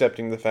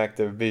accepting the fact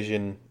that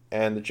Vision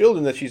and the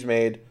children that she's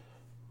made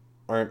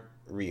aren't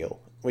real,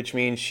 which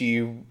means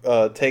she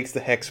takes the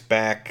hex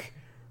back,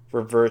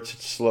 reverts it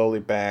slowly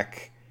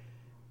back,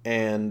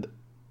 and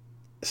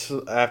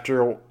so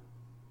after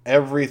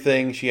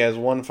everything, she has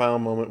one final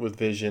moment with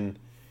Vision,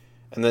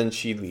 and then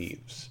she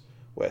leaves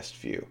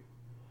Westview.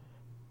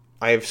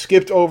 I have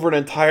skipped over an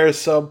entire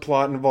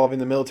subplot involving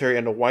the military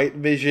and a White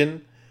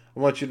Vision. I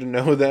want you to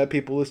know that,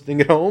 people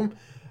listening at home.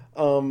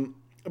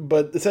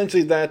 But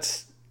essentially,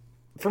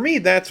 for me,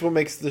 that's what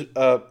makes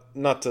the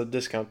not to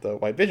discount the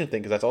White Vision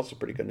thing, because that's also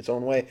pretty good in its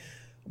own way.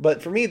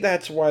 But for me,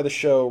 that's why the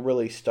show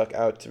really stuck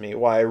out to me.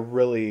 Why I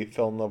really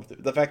fell in love with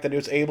it. The fact that it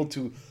was able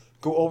to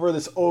go over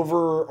this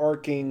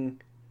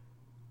overarching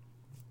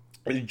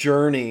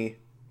journey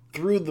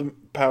through the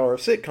power of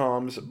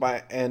sitcoms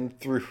and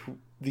through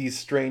these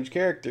strange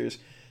characters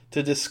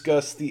to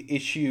discuss the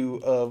issue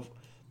of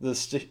the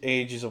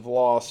stages of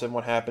loss and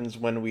what happens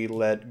when we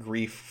let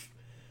grief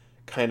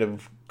kind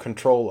of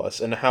control us,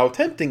 and how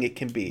tempting it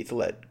can be to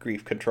let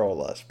grief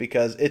control us,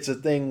 because it's a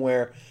thing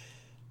where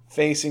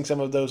facing some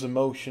of those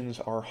emotions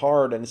are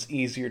hard, and it's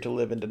easier to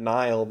live in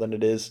denial than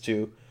it is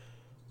to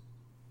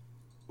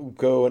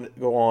go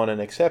on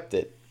and accept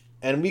it.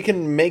 And we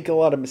can make a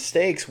lot of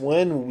mistakes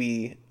when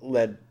we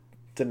let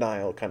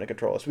denial kind of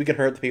control us. We can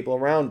hurt the people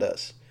around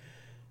us.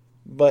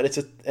 But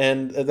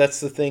and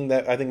that's the thing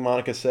that I think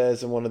Monica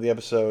says in one of the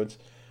episodes,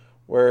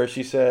 where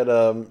she said,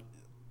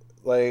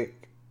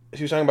 like,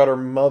 she was talking about her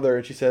mother,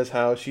 and she says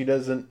how she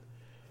doesn't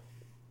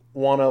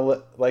want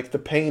to like, the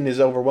pain is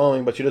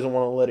overwhelming, but she doesn't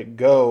want to let it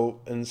go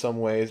in some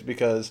ways,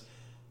 because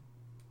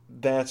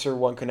that's her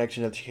one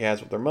connection that she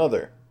has with her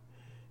mother.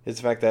 It's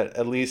the fact that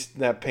at least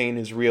that pain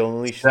is real, and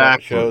at least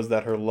that shows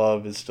that her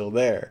love is still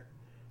there.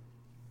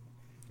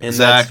 And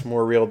that's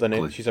more real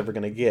than she's ever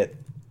going to get.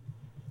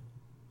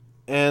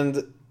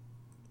 And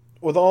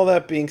with all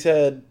that being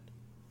said,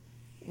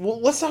 well,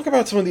 let's talk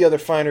about some of the other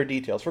finer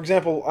details. For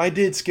example, I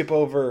did skip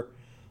over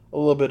a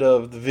little bit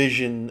of the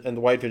Vision and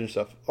the White Vision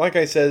stuff. Like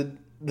I said,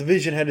 the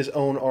Vision had his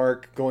own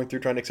arc going through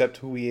trying to accept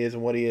who he is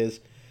and what he is.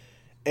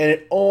 And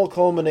it all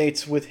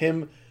culminates with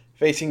him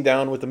facing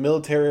down with the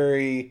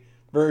military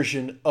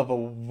version of a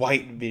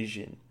White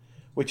Vision,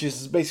 which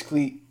is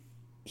basically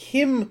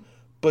him,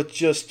 but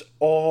just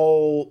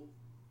all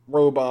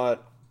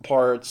robot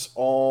parts,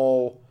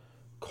 all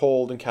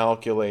cold and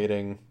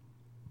calculating,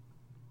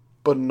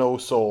 but no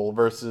soul,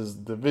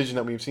 versus the Vision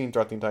that we've seen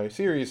throughout the entire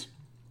series,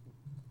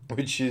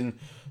 which in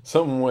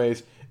some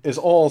ways is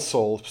all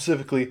soul,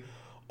 specifically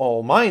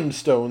all Mind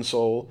Stone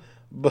soul,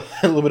 but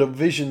a little bit of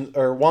Vision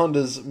or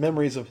Wanda's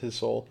memories of his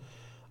soul.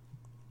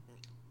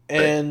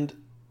 And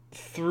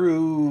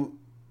through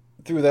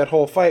that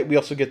whole fight, we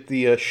also get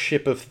the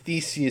Ship of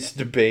Theseus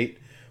debate,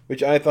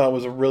 which I thought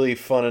was a really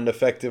fun and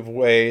effective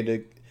way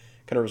to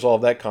kind of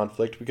resolve that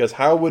conflict, because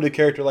how would a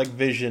character like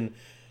Vision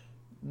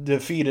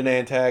defeat an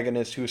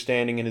antagonist who's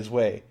standing in his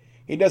way?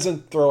 He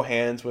doesn't throw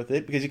hands with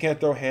it, because you can't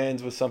throw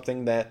hands with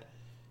something that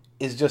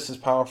is just as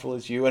powerful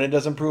as you, and it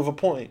doesn't prove a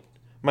point.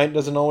 Might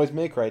doesn't always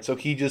make right, so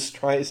he just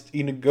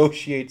he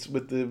negotiates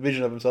with the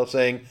vision of himself,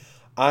 saying,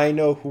 I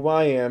know who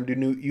I am, do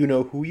you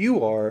know who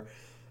you are?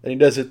 And he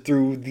does it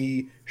through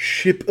the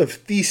Ship of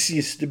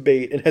Theseus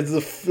debate, and has a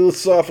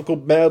philosophical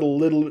battle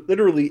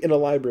literally in a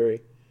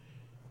library.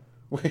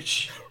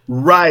 Which...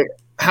 Right.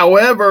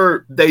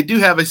 However, they do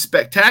have a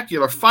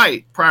spectacular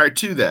fight prior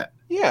to that.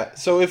 Yeah,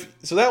 so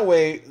that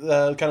way,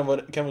 kind of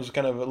what Ken was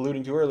kind of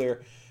alluding to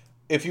earlier,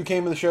 if you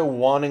came to the show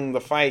wanting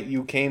the fight,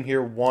 you came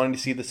here wanting to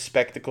see the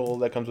spectacle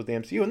that comes with the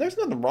MCU, and there's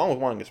nothing wrong with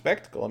wanting a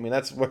spectacle. I mean,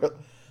 that's where the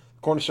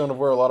cornerstone of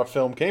where a lot of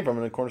film came from,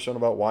 and the cornerstone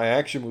about why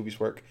action movies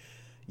work.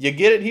 You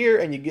get it here,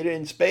 and you get it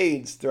in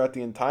spades throughout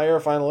the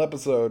entire final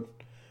episode,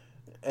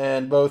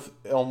 and both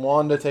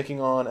Wanda taking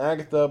on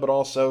Agatha, but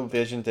also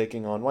Vision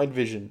taking on White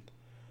Vision.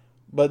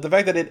 But the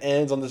fact that it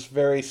ends on this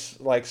very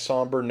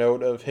somber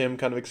note of him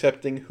kind of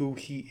accepting who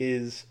he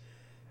is,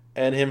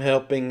 and him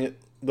helping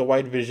the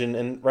White Vision,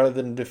 and rather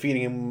than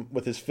defeating him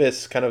with his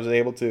fists, kind of was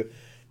able to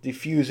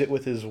diffuse it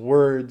with his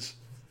words.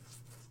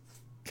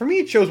 For me,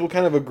 it shows what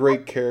kind of a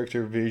great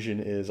character Vision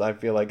is. I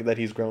feel like that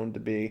he's grown to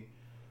be.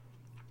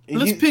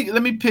 Let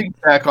me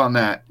piggyback on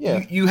that.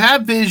 Yeah. You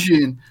have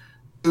Vision,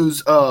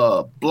 who's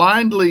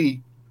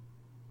blindly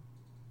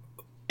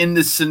in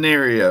this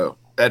scenario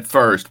at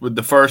first with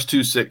the first two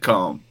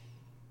sitcom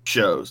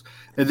shows,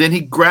 and then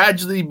he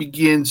gradually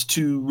begins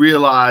to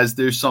realize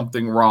there's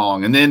something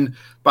wrong, and then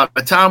by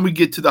the time we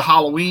get to the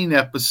Halloween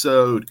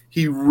episode,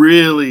 he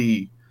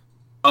really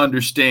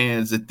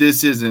understands that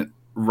this isn't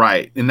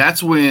right, and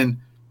that's when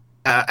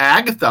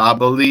Agatha, I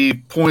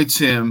believe, points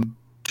him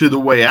to the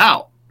way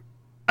out.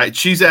 Right?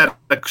 She's at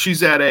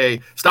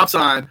a stop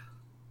sign,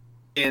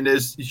 and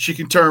as she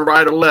can turn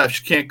right or left,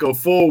 she can't go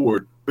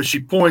forward, but she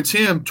points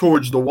him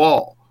towards the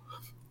wall.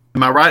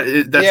 Am I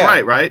right?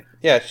 That's right?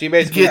 Yeah, she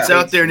basically gets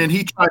out there, and then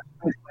he tries.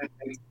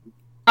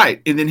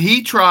 Right, and then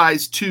he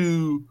tries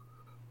to,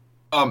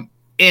 and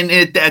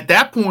at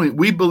that point,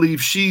 we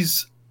believe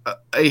she's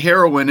a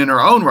heroine in her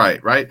own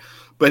right?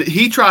 But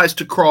he tries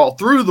to crawl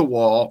through the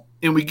wall,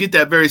 and we get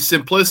that very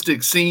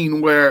simplistic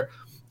scene where,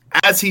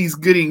 as he's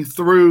getting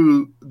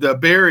through the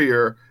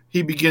barrier,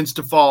 he begins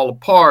to fall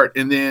apart,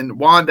 and then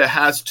Wanda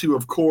has to,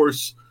 of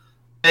course,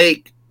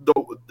 make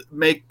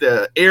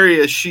the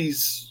area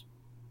she's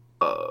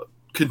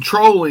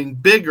controlling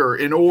bigger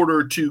in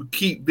order to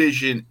keep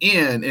Vision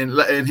in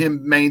and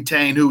him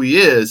maintain who he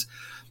is.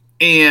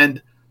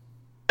 And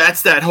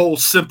that's that whole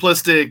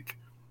simplistic,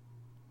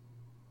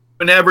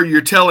 whenever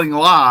you're telling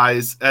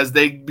lies, as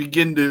they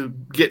begin to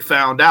get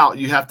found out,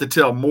 you have to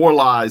tell more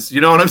lies.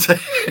 You know what I'm saying?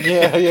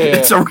 Yeah.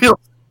 It's a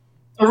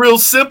real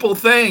simple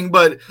thing,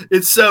 but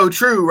it's so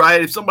true,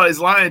 right? If somebody's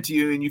lying to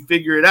you and you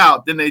figure it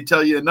out, then they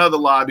tell you another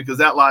lie because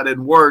that lie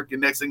didn't work.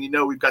 And next thing you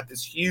know, we've got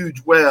this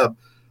huge web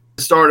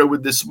that started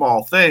with this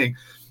small thing.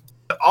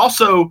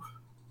 Also,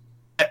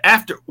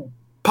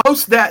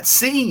 post that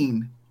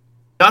scene,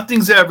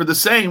 nothing's ever the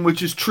same,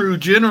 which is true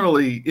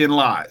generally in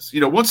lies.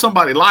 Once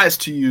somebody lies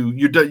to you,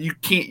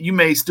 you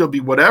may still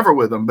be whatever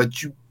with them, but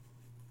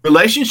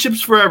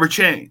relationships forever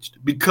changed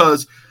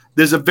because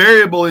there's a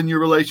variable in your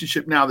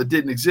relationship now that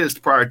didn't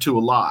exist prior to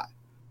a lie.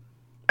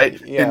 Right?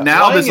 Yeah. And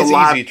now there's a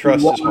lie. Easy,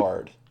 trust is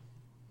hard.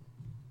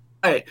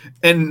 Right.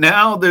 And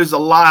now there's a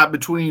lie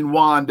between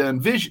Wanda and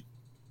Vision.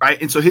 Right.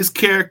 And so his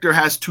character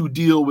has to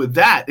deal with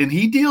that. And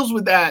he deals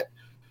with that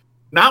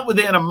not with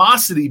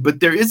animosity, but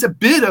there is a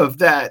bit of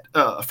that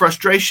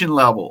frustration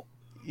level,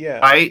 Yeah.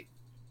 right?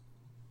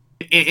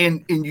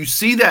 And you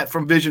see that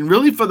from Vision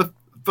really for the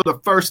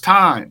first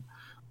time,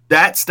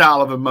 that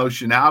style of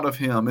emotion out of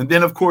him. And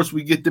then of course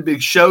we get the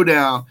big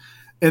showdown,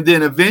 and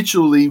then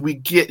eventually we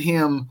get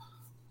him,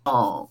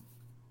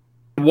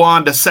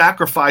 Wanda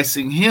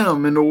sacrificing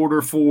him in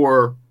order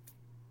for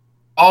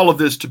all of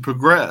this to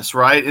progress,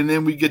 right? And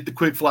then we get the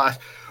quick flash.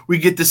 We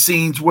get the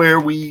scenes where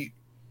we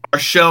are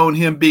shown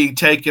him being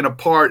taken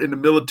apart in the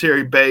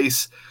military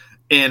base,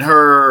 and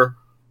her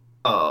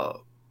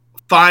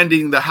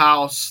finding the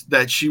house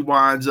that she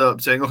winds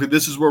up saying, okay,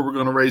 this is where we're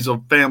going to raise a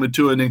family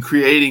to, and then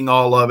creating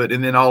all of it.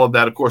 And then all of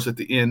that, of course, at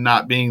the end,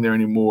 not being there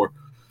anymore.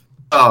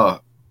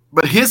 But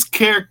his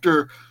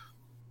character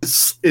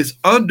is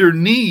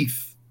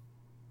underneath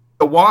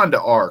the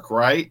Wanda arc,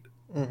 right?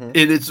 Mm-hmm. And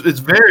it's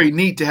very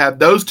neat to have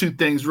those two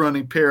things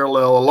running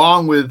parallel,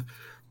 along with,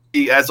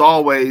 as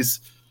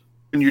always,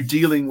 when you're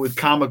dealing with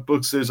comic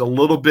books, there's a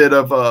little bit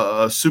of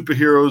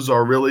superheroes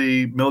are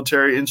really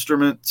military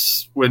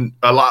instruments. When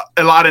a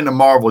lot in the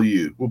Marvel,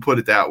 we'll put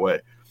it that way,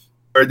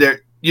 or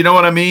there, you know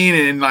what I mean?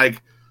 And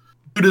like,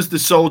 who does the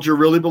soldier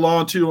really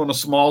belong to on a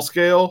small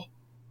scale?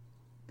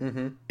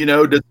 Mm-hmm. You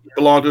know, does he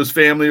belong to his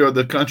family or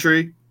the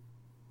country?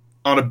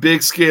 On a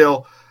big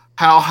scale,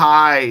 how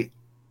high?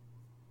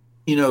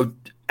 You know,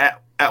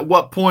 at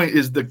what point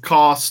is the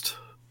cost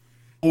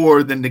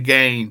more than the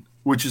gain,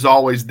 which is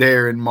always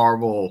there in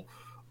Marvel,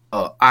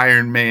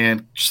 Iron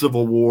Man,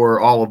 Civil War,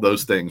 all of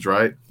those things,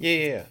 right?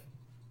 Yeah.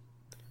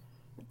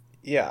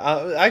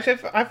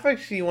 Actually, I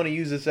actually want to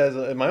use this as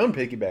in my own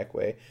piggyback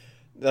way,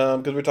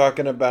 because we're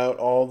talking about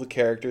all the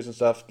characters and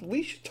stuff.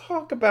 We should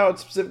talk about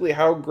specifically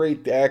how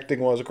great the acting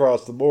was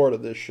across the board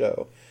of this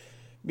show,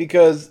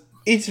 because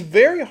it's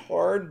very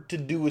hard to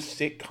do a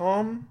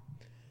sitcom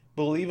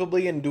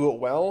believably and do it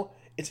well.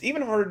 It's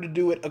even harder to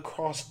do it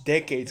across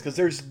decades because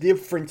there's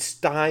different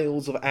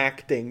styles of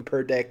acting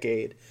per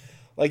decade.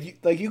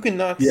 Like you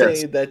cannot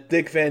say that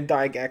Dick Van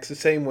Dyke acts the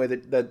same way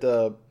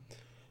that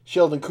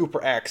Sheldon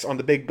Cooper acts on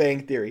The Big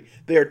Bang Theory.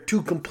 They are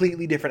two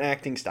completely different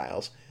acting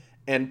styles.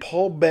 And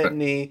Paul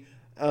Bettany,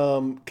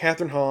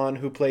 Catherine Hahn,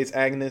 who plays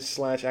Agnes /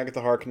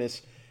 Agatha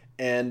Harkness,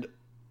 and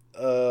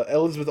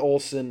Elizabeth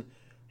Olsen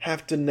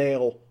have to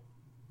nail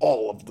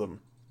all of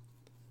them.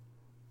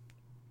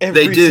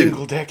 Every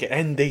single decade,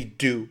 and they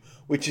do,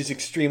 which is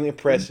extremely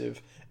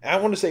impressive. I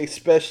want to say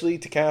especially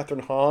to Catherine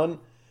Hahn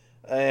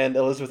and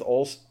Elizabeth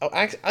Olsen,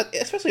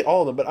 especially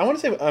all of them, but I want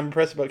to say I'm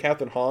impressed about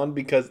Catherine Hahn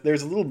because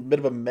there's a little bit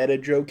of a meta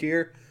joke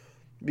here,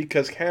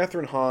 because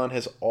Catherine Hahn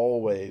has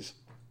always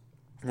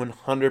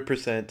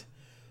 100%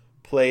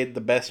 played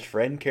the best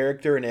friend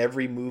character in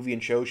every movie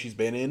and show she's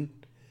been in.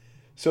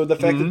 So the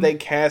fact that they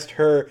cast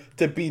her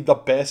to be the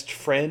best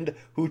friend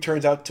who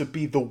turns out to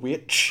be the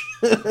witch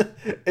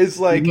is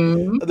like,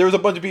 there was a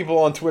bunch of people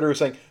on Twitter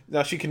saying,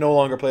 now she can no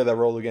longer play that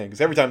role again.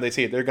 Because every time they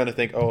see it, they're going to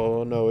think,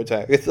 oh no, it's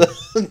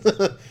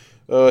Agatha.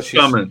 She's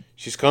coming.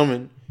 She's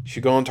coming.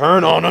 She's going to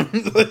turn on him.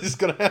 It's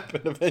going to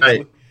happen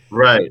eventually.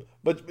 Right.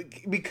 But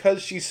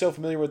because she's so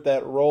familiar with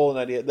that role and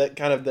idea, that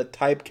kind of the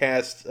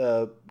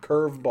typecast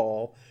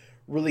curveball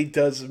really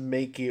does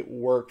make it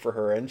work for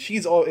her, and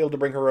she's all able to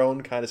bring her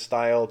own kind of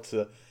style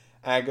to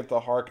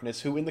Agatha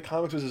Harkness, who in the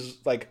comics was this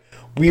like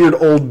weird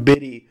old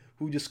biddy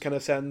who just kind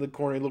of sat in the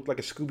corner and looked like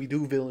a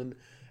Scooby-Doo villain,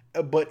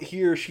 but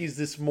here she's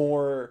this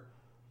more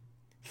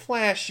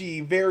flashy,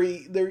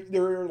 very there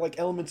are like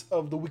elements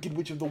of the Wicked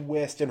Witch of the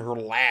West in her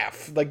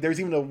laugh. Like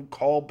there's even a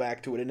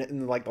callback to it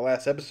in like the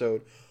last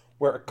episode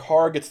where a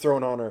car gets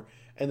thrown on her,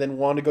 and then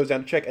Wanda goes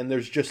down to check, and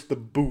there's just the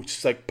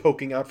boots like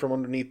poking out from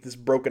underneath this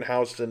broken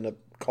house and a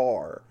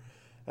car,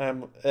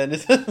 and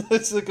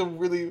it's like a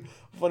really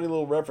funny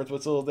little reference. But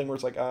it's a little thing where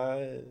it's like,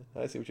 I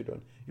see what you're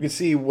doing. You can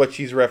see what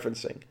she's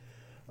referencing,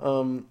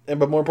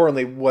 but more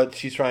importantly, what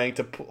she's trying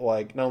to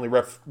like not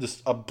only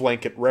just a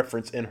blanket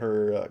reference in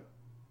her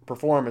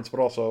performance, but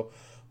also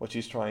what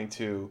she's trying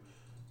to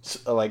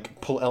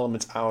like pull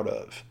elements out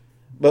of.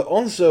 But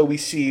also we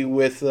see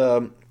with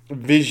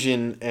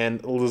Vision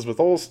and Elizabeth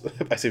Olsen.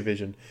 I say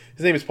Vision.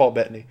 His name is Paul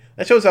Bettany.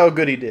 That shows how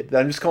good he did.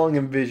 I'm just calling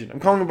him Vision.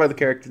 I'm calling him by the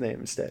character name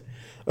instead.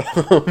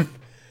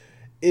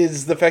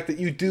 Is the fact that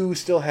you do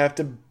still have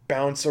to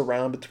bounce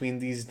around between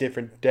these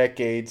different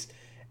decades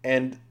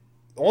and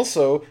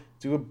also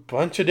do a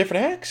bunch of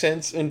different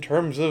accents in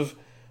terms of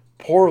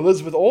poor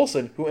Elizabeth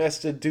Olsen, who has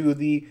to do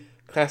the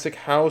classic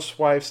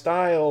housewife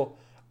style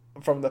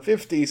from the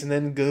 50s and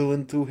then go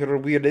into her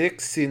weird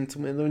accent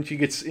when she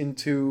gets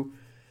into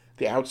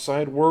the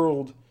outside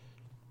world,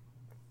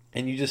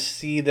 and you just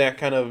see that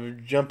kind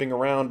of jumping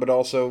around, but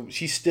also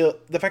she's still,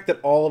 the fact that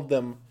all of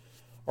them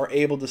are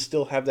able to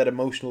still have that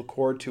emotional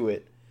core to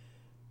it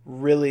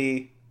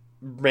really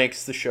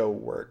makes the show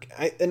work.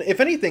 And if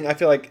anything, I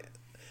feel like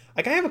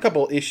I have a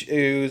couple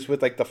issues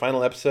with like the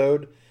final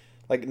episode,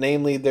 like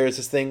namely there's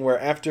this thing where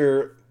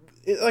after,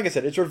 like I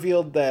said, it's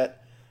revealed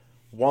that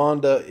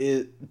Wanda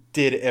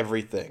did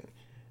everything.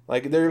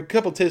 Like there are a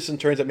couple twists and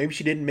turns that maybe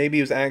she didn't, maybe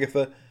it was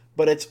Agatha,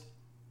 but it's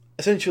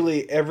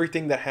essentially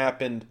everything that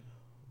happened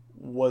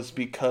was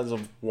because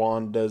of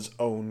Wanda's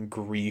own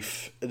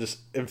grief just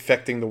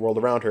infecting the world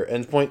around her.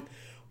 And the point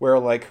where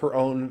like her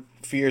own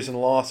fears and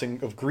loss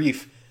and of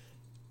grief,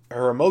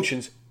 her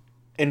emotions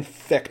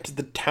infect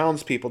the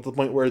townspeople to the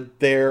point where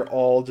they're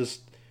all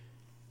just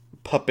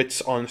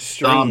puppets on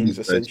strings, Zombies,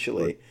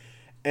 essentially. basically.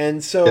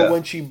 And so Yeah.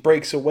 when she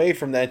breaks away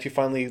from that, she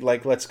finally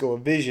like lets go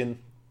of Vision.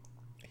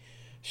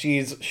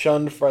 She's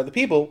shunned by the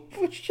people,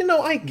 which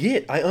I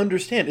get, I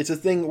understand. It's a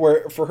thing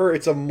where for her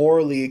it's a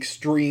morally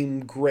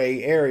extreme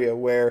gray area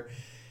where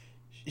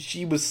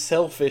she was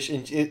selfish,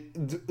 and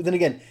then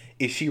again,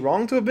 is she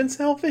wrong to have been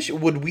selfish?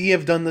 Would we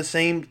have done the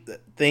same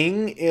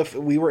thing if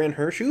we were in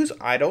her shoes?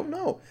 I don't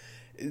know.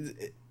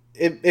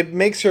 It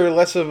makes her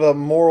less of a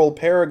moral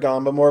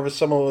paragon, but more of a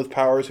someone with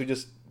powers who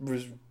just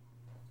was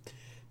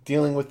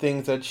dealing with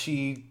things that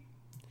she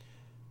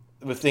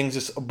with things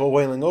just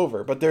boiling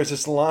over. But there's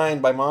this line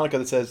by Monica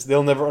that says,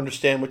 "They'll never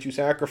understand what you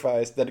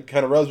sacrificed." That it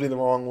kind of rubs me the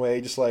wrong way.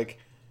 Just like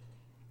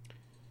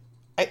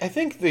I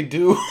think they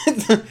do.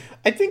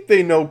 I think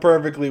they know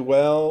perfectly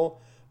well.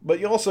 But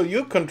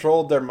you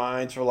controlled their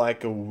minds for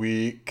like a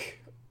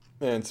week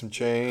and some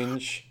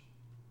change.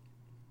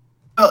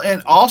 Well,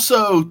 and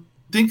also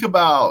think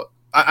about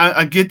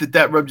I get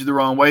that rubs you the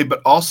wrong way,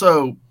 but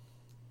also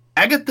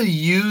Agatha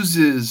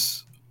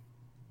uses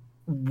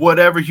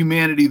whatever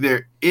humanity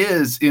there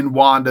is in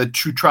Wanda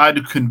to try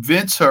to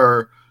convince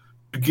her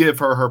to give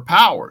her her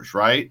powers,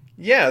 right?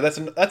 Yeah, that's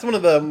one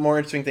of the more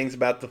interesting things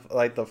about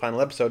the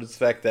final episode is the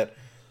fact that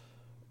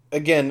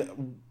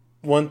again,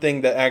 one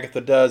thing that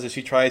Agatha does is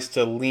she tries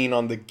to lean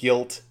on the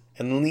guilt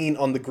and lean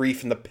on the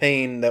grief and the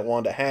pain that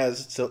Wanda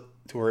has to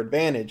her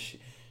advantage.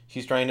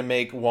 She's trying to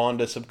make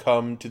Wanda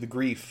succumb to the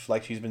grief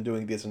like she's been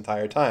doing this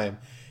entire time.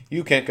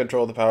 You can't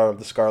control the power of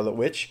the Scarlet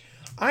Witch.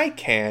 I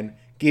can.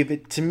 Give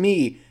it to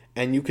me,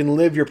 and you can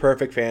live your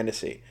perfect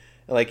fantasy.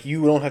 Like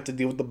you don't have to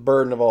deal with the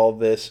burden of all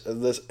this.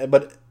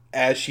 But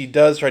as she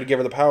does try to give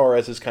her the power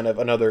as this kind of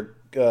another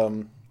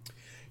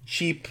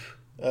cheap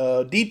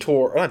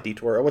detour, or not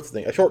detour, what's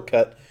the thing? A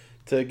shortcut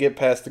to get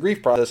past the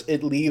grief process.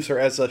 It leaves her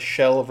as a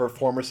shell of her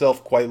former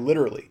self, quite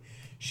literally.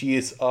 She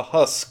is a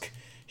husk.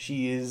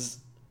 She is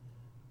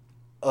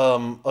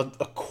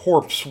a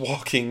corpse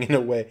walking in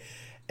a way,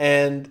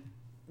 and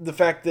the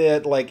fact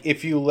that like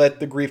if you let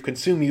the grief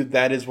consume you,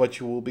 that is what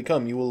you will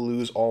become. You will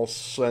lose all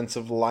sense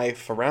of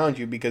life around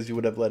you because you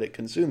would have let it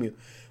consume you.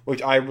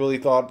 Which I really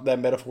thought that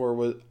metaphor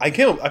was. I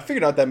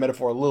figured out that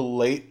metaphor a little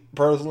late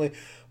personally,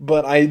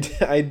 but I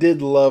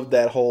did love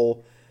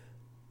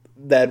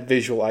that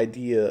visual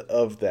idea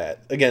of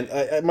that. Again,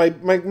 my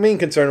main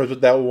concern was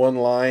with that one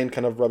line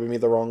kind of rubbing me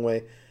the wrong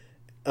way.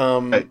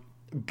 Right.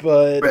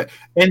 But Right.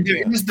 And there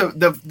yeah. is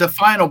the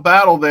final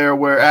battle there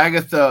where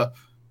Agatha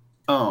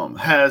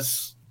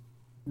has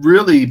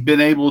really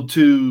been able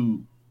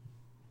to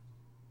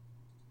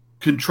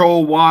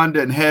control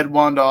Wanda and head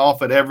Wanda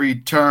off at every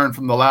turn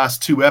from the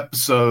last two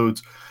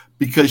episodes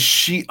because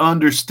she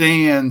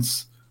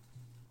understands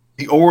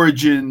the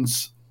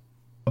origins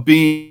of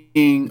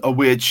being a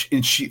witch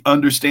and she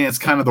understands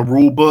kind of the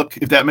rule book,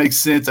 if that makes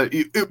sense.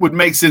 It would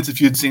make sense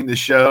if you'd seen the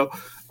show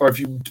or if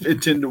you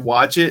intend to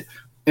watch it.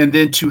 And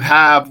then to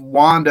have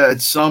Wanda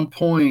at some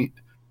point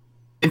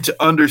and to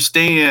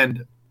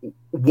understand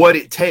what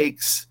it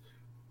takes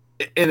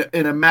in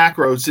a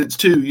macro sense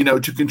too,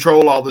 to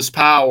control all this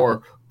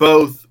power,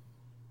 both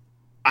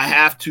I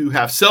have to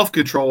have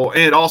self-control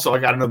and also I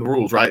got to know the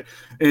rules, right?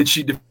 And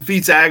she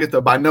defeats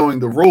Agatha by knowing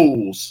the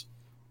rules,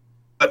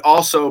 but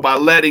also by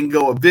letting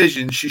go of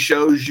Vision, she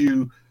shows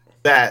you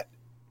that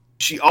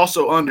she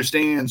also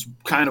understands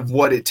kind of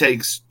what it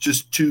takes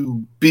just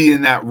to be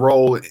in that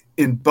role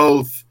in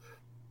both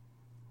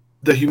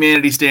the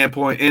humanity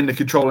standpoint and the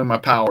controlling my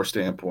power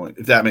standpoint,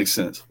 if that makes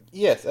sense.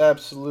 Yes,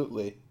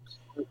 absolutely.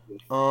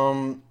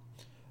 Um,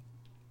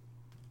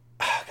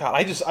 God,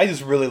 I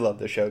just really love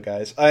the show,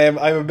 guys. I'm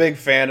a big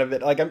fan of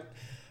it. Like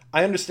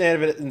I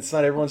understand it. It's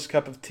not everyone's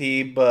cup of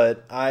tea,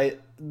 but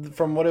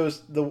from what it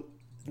was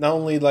not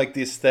only like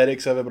the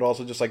aesthetics of it, but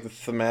also just like the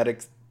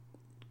thematic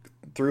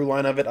through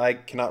line of it. I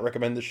cannot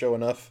recommend the show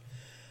enough.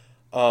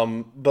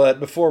 But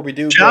before we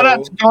do Shout out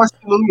go, to Darcy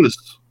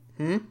Lewis.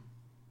 hmm?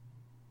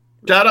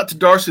 Shout out to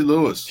Darcy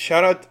Lewis.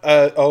 Shout out!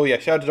 Oh yeah,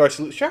 shout out to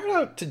Darcy. Shout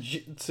out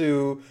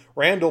to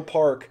Randall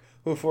Park,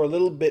 who for a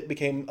little bit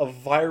became a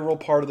viral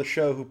part of the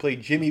show. Who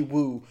played Jimmy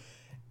Woo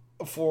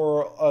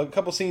for a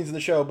couple scenes in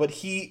the show. But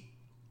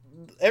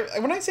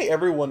when I say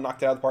everyone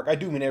knocked it out of the park, I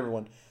do mean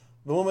everyone.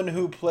 The woman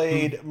who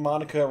played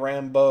Monica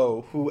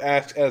Rambeau, who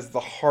acts as the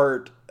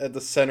heart at the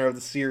center of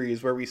the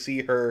series, where we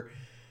see her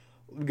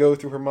go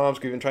through her mom's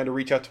grief and trying to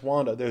reach out to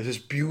Wanda. There's this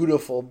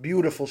beautiful,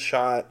 beautiful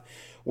shot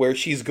where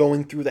she's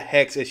going through the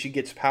hex as she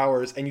gets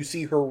powers, and you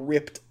see her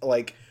ripped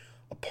like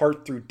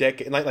apart through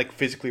decades, not like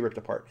physically ripped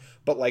apart,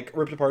 but like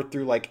ripped apart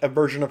through like a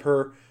version of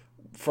her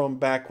from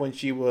back when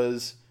she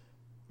was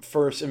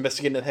first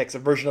investigating the Hex, a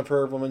version of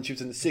her when she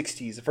was in the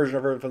 60s, a version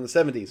of her from the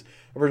 70s,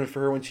 a version of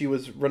her when she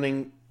was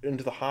running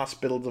into the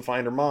hospital to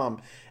find her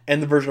mom,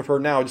 and the version of her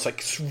now just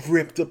like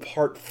ripped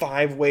apart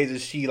 5 ways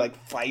as she like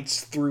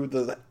fights through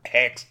the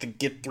Hex to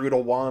get through to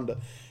Wanda.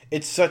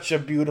 It's such a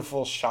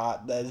beautiful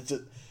shot that it's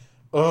just,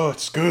 oh,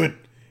 it's good.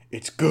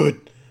 It's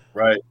good.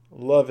 Right.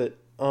 Love it.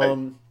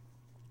 Right.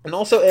 And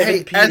also Evan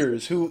Hey,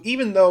 Peters, who,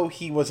 even though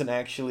he wasn't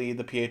actually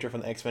the Pietro from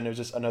the X-Men, it was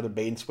just another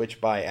bait and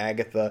switch by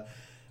Agatha.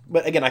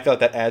 But again, I feel like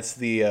that adds to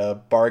the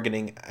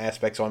bargaining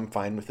aspect, so I'm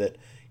fine with it.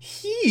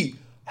 He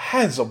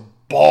has a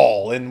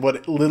ball in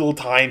what little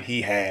time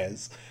he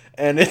has,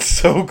 and it's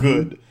so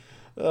good.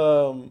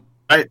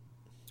 Right.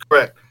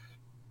 Correct.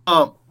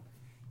 Um,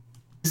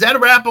 is that a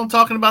wrap on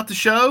talking about the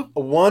show?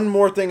 One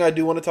more thing I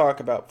do want to talk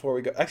about before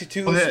we go.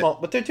 Actually, Go ahead.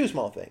 but they're 2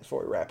 small things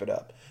before we wrap it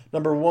up.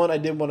 Number one, I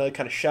did want to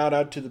kind of shout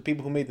out to the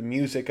people who made the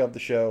music of the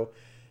show,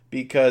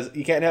 because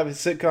you can't have a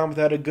sitcom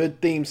without a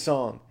good theme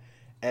song.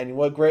 And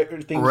what great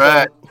theme song?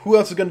 Right. Who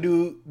else is going to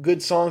do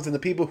good songs than the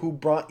people who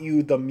brought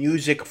you the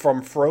music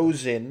from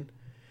Frozen?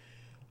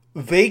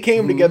 They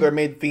came together and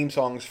made theme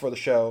songs for the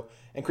show.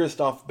 And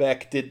Christoph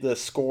Beck did the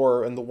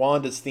score, and the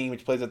Wanda's theme,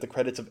 which plays at the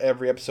credits of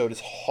every episode,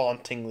 is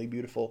hauntingly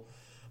beautiful.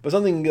 But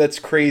something that's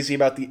crazy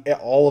about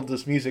all of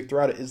this music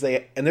throughout it is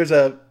and there's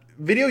a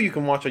video you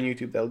can watch on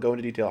YouTube that'll go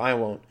into detail. I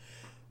won't.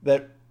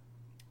 That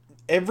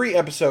every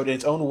episode in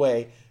its own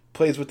way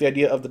plays with the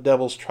idea of the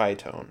Devil's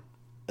tritone,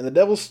 and the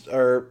Devil's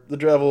I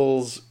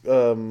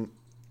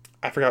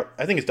forgot.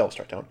 I think it's Devil's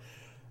tritone.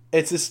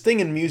 It's this thing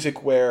in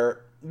music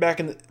where back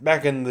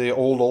in the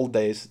old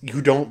days,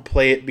 you don't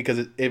play it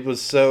because it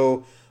was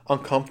so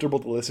uncomfortable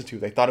to listen to.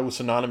 They thought it was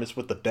synonymous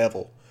with the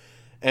devil.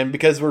 And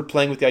because we're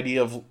playing with the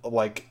idea of,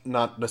 like,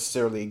 not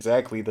necessarily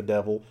exactly the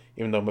devil,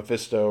 even though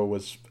Mephisto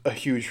was a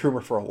huge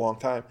rumor for a long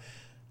time,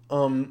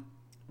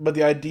 but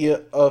the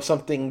idea of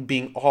something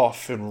being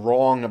off and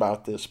wrong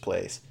about this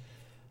place,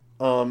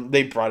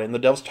 they brought in the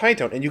Devil's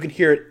Tritone. And you can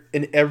hear it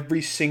in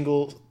every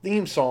single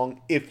theme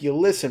song if you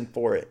listen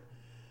for it.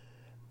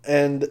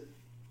 And,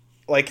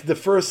 like, the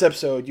first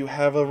episode, you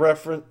have a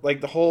reference,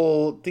 like, the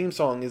whole theme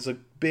song is a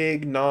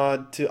big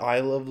nod to I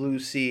Love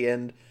Lucy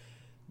and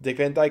Dick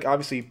Van Dyke,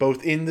 obviously,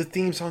 both in the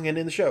theme song and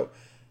in the show.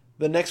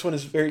 The next one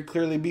is very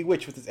clearly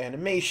Bewitched with its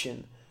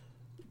animation.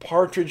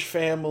 Partridge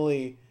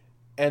Family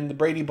and the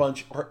Brady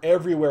Bunch are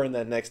everywhere in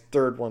that next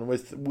third one,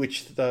 with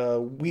which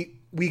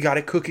we Got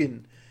It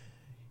Cooking.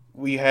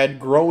 We had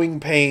Growing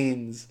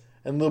Pains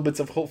and little bits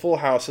of Full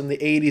House in the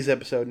 80s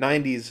episode,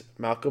 90s,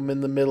 Malcolm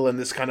in the Middle, and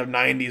this kind of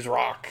 90s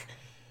rock.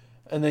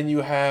 And then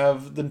you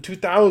have the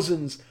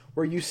 2000s,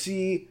 where you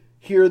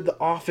hear the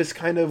Office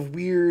kind of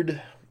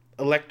weird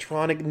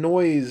electronic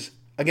noise.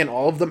 Again,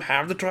 all of them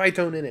have the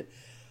tritone in it.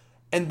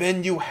 And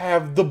then you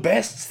have the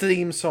best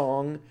theme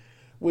song,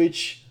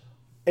 which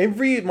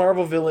every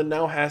Marvel villain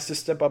now has to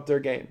step up their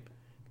game.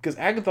 Because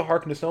Agatha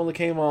Harkness not only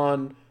came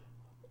on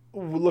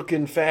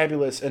looking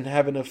fabulous and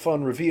having a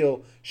fun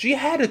reveal, she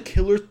had a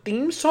killer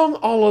theme song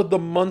a la the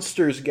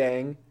Munsters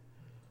gang.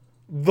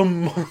 The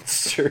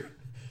Munster.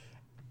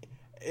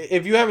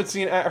 If you haven't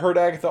heard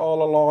Agatha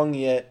All Along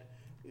yet,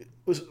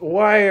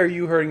 why are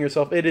you hurting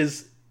yourself? It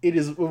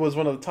was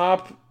one of the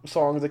top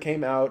songs that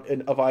came out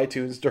of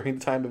iTunes during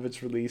the time of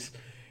its release.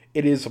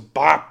 It is a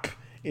bop.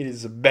 It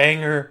is a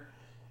banger.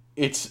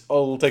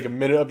 It'll take a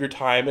minute of your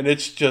time, and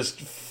it's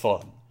just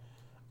fun.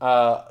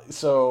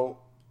 So,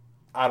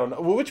 I don't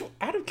know.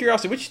 Out of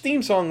curiosity, which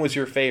theme song was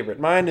your favorite?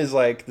 Mine is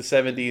like the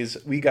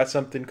 70s, We Got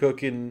Something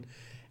Cooking,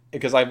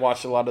 because I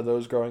watched a lot of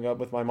those growing up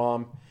with my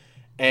mom.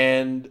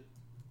 And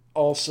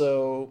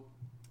also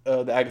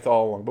the Agatha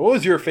All Along. But what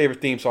was your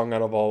favorite theme song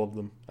out of all of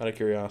them, out of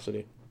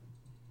curiosity?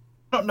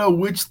 I don't know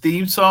which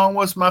theme song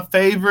was my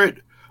favorite,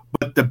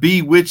 but the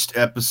Bewitched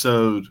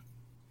episode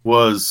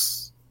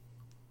was,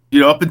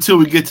 up until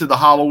we get to the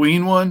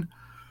Halloween one,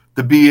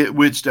 the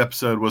Bewitched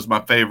episode was my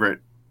favorite.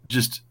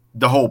 Just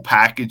the whole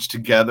package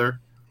together.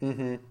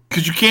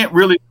 Because you can't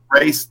really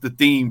erase the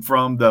theme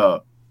from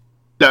that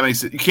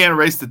makes it. You can't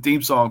erase the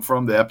theme song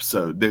from the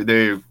episode.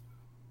 They're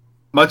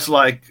much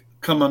like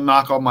 "Come and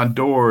Knock on My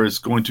Door" is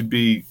going to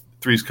be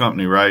Three's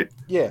Company, right?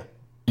 Yeah.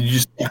 You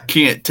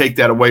can't take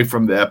that away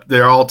from them.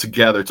 They're all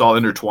together. It's all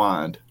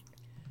intertwined.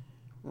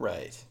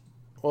 Right.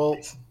 Well,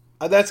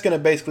 that's going to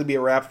basically be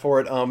a wrap for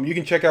it. You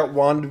can check out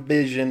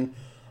WandaVision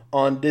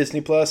on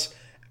Disney Plus.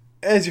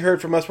 As you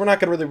heard from us, we're not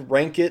going to really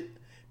rank it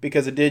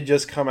because it did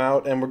just come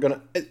out, and we're going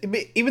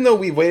to, even though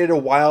we waited a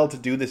while to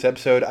do this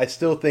episode, I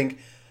still think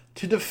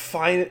to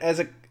define it as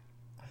a.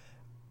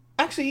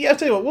 Actually, yeah, I'll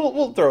tell you what,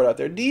 we'll throw it out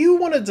there. Would you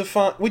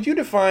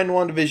define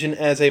WandaVision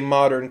as a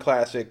modern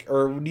classic,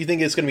 or do you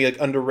think it's going to be like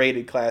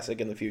underrated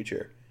classic in the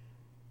future?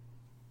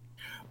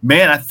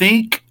 Man, I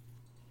think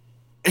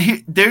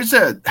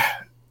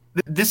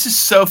this is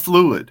so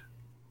fluid,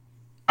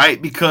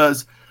 right?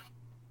 Because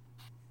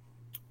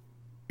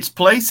its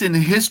place in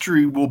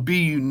history will be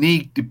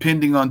unique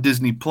depending on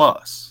Disney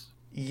Plus.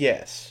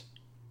 Yes.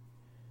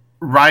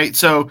 Right?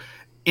 So,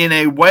 in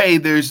a way,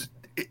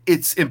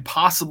 it's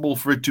impossible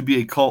for it to be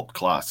a cult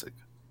classic.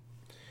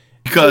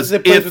 because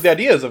it plays with the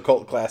ideas of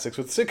cult classics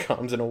with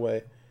sitcoms in a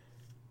way.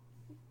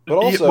 But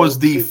also, it was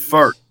the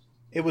first.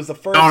 It was the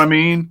first. You know what I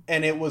mean?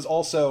 And it was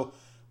also,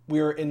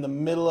 we were in the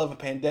middle of a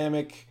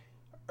pandemic,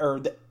 or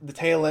the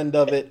tail end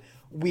of it.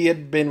 We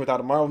had been without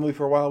a Marvel movie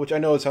for a while, which I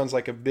know it sounds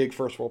like a big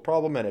first world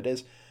problem, and it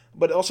is.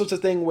 But also it's a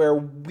thing where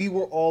we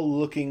were all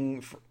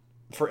looking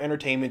for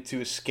entertainment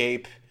to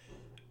escape.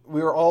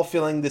 We were all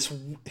feeling this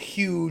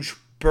huge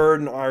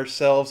burden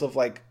ourselves of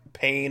like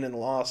pain and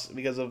loss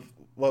because of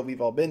what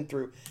we've all been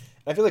through.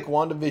 And I feel like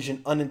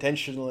WandaVision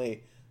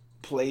unintentionally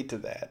played to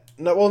that.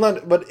 No, well,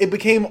 not, but it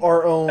became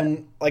our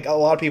own. Like a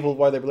lot of people,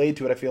 why they relate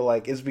to it, I feel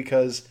like, is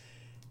because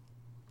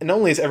not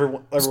only is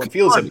everyone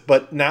feels it,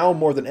 but now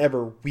more than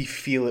ever we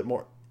feel it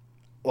more,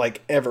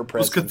 like ever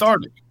present. It was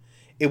cathartic.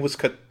 It was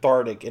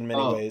cathartic in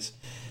many ways.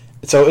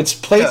 So its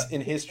place in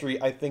history,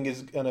 I think,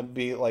 is gonna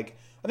be like,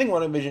 I think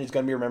WandaVision is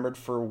gonna be remembered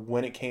for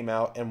when it came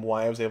out and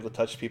why I was able to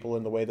touch people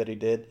in the way that he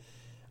did.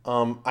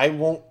 I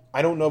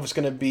don't know if it's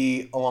gonna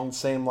be along the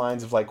same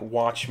lines of like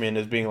Watchmen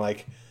as being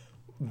like,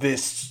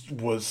 this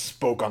was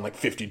spoke on like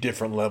 50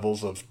 different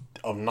levels of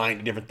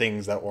 90 different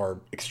things that are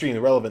extremely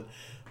relevant.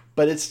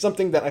 But it's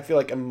something that I feel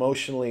like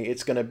emotionally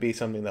it's going to be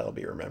something that'll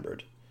be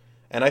remembered.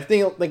 And I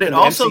think in the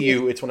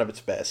MCU, it's one of its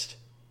best.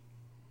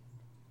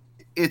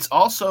 It's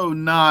also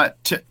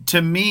not,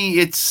 to me,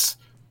 it's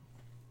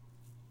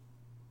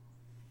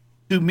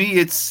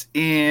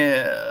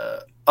in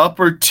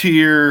upper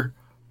tier,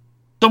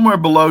 somewhere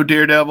below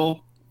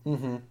Daredevil,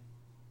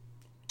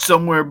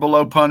 somewhere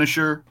below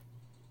Punisher,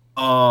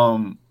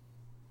 but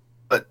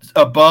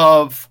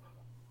above,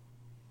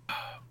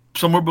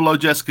 somewhere below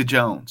Jessica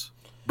Jones,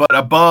 but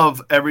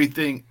above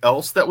everything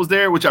else that was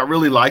there, which I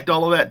really liked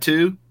all of that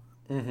too.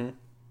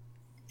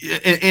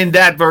 In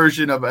that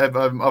version of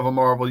a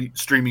Marvel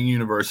streaming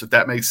universe, if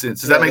that makes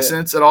sense. Does that make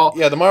sense at all?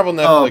 Yeah, the Marvel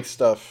Netflix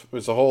stuff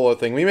was a whole other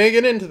thing. We may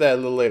get into that a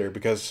little later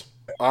because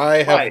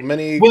I have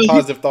many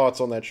positive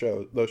thoughts on those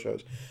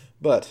shows.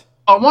 But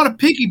I want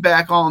to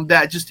piggyback on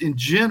that just in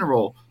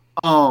general.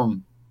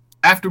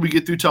 After we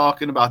get through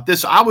talking about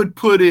this, I would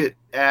put it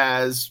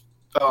as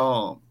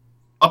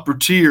upper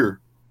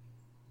tier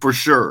for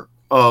sure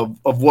of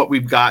what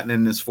we've gotten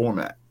in this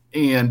format.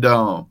 And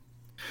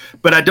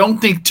but I don't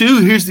think too,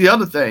 here's the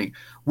other thing.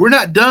 We're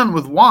not done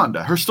with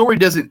Wanda. Her story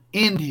doesn't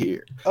end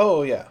here.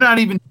 Oh yeah. We're not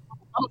even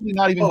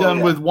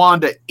done with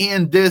Wanda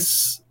in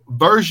this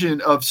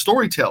version of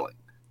storytelling.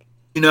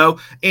 You know,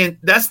 and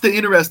that's the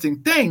interesting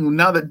thing.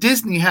 Now that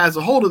Disney has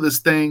a hold of this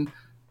thing,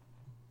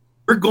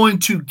 we're going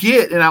to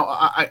get, and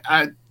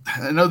I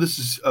know this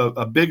is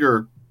a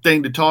bigger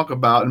thing to talk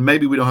about, and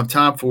maybe we don't have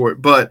time for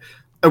it, but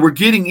we're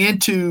getting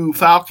into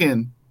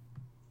Falcon,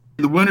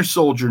 the Winter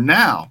Soldier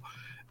now,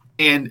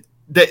 and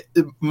that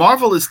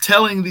Marvel is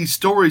telling these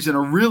stories in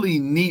a really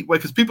neat way,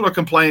 because people are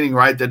complaining,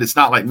 right, that it's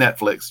not like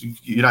Netflix.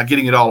 You're not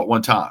getting it all at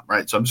one time,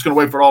 right? So I'm just going to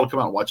wait for it all to come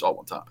out and watch it all at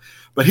one time.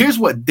 But here's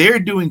what they're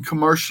doing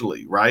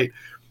commercially, right?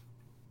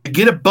 They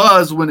get a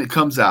buzz when it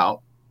comes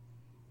out.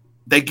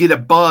 They get a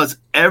buzz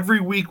every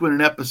week when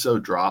an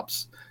episode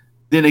drops.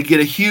 Then they get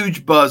a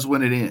huge buzz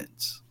when it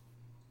ends.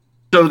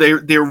 So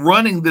they're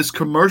running this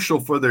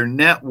commercial for their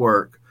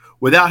network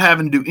without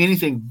having to do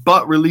anything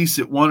but release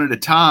it one at a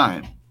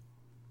time.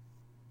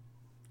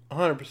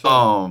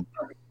 100%.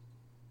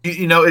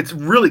 You know, it's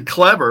really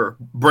clever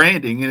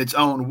branding in its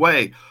own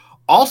way.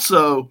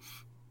 Also,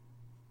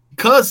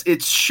 because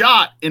it's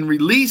shot and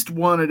released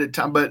one at a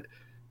time, but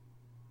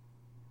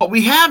what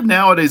we have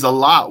nowadays a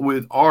lot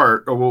with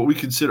art, or what we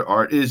consider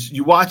art, is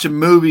you watch a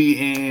movie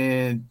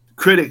and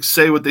critics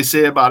say what they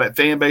say about it,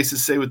 fan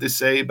bases say what they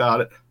say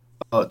about it,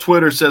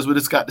 Twitter says what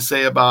it's got to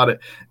say about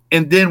it,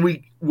 and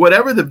then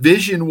whatever the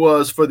vision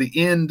was for the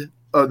end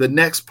or the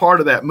next part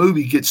of that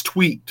movie gets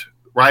tweaked,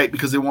 right?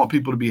 Because they want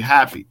people to be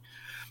happy,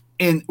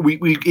 and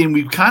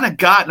we've kind of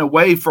gotten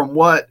away from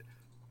what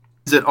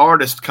is an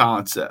artist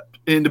concept.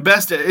 And the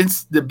best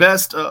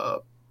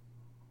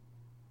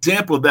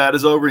example of that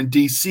is over in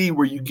DC,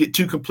 where you get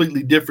two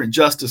completely different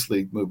Justice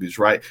League movies,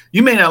 right?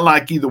 You may not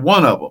like either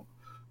one of them,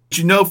 but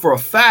you know for a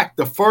fact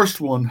the first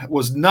one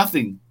was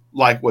nothing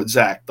like what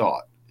Zack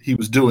thought he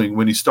was doing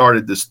when he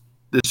started this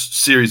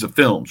series of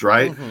films,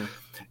 right?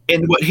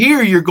 And what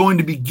here you're going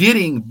to be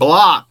getting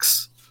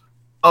blocks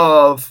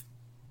of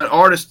an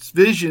artist's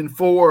vision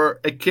for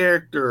a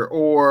character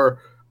or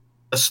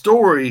a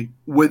story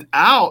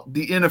without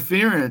the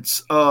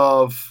interference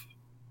of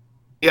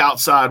the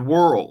outside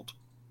world.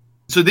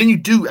 So then you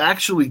do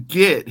actually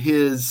get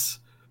his,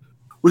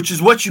 which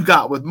is what you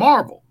got with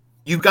Marvel.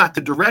 You got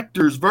the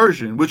director's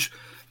version, which,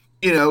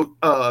 you know,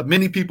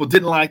 many people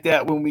didn't like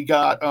that when we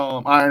got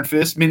Iron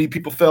Fist. Many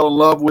people fell in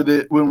love with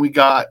it when we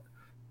got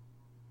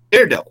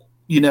Daredevil,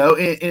 you know.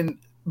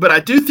 But I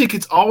do think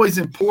it's always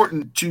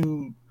important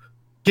to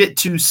get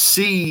to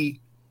see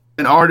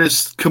an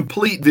artist's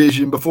complete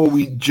vision before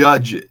we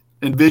judge it.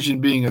 And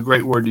vision being a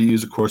great word to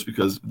use, of course,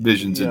 because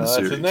Vision's in the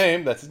series.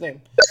 That's his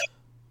name.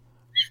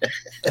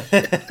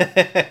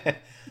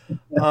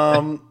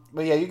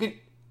 But yeah, you could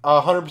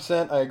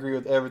 100%. I agree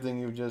with everything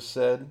you just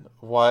said.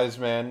 Wise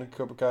man,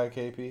 Cobra Kai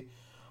KP.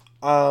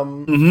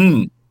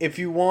 Mm-hmm. If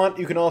you want,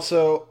 you can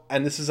also,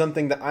 and this is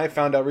something that I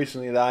found out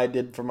recently that I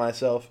did for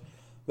myself.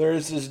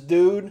 There's this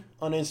dude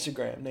on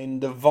Instagram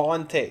named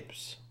Devon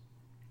Tapes.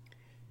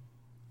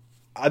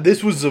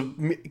 This was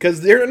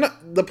because they're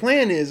not. The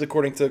plan is,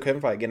 according to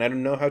Kevin Feige, and I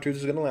don't know how true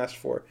this is going to last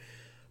for,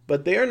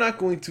 but they are not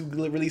going to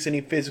release any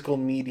physical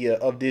media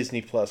of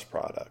Disney Plus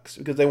products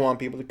because they want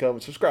people to come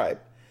and subscribe.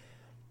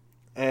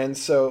 And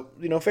so,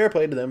 fair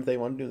play to them if they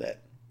want to do that.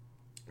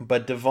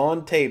 But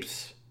Devon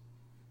Tapes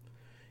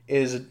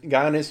is a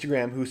guy on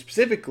Instagram who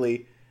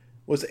specifically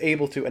was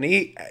able to, and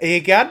he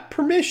got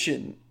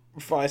permission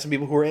by some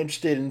people who were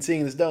interested in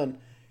seeing this done.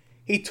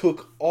 He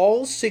took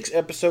all 6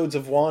 episodes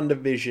of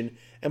WandaVision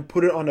and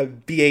put it on a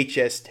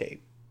VHS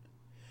tape.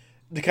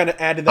 They kind of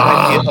added that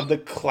idea of the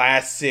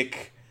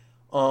classic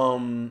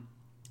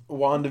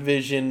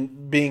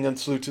WandaVision being a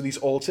salute to these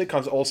old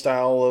sitcoms, old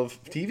style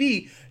of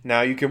TV.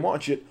 Now you can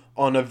watch it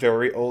on a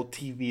very old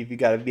TV if you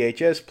got a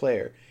VHS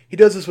player. He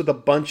does this with a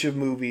bunch of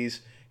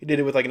movies. He did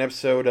it with like an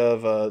episode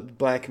of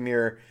Black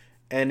Mirror.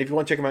 And if you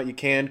want to check him out, you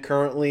can.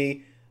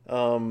 Currently, the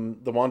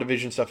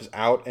WandaVision stuff is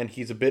out, and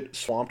he's a bit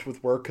swamped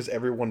with work because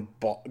everyone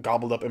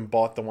gobbled up and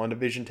bought the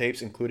WandaVision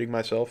tapes, including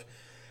myself.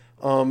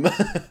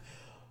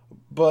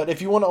 But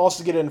if you want to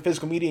also get it in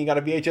physical media and you got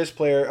a VHS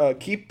player,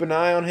 keep an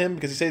eye on him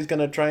because he says he's going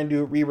to try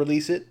and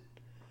re-release it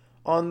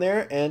on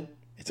there. And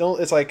it's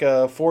like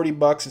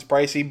 $40. It's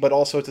pricey, but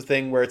also it's a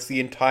thing where it's the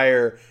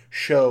entire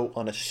show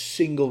on a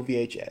single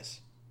VHS,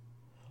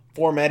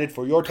 formatted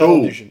for your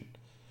television.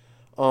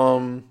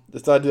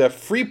 Just thought I'd do that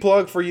free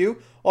plug for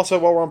you. Also,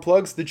 while we're on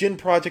plugs, the Gin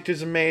Project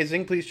is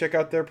amazing. Please check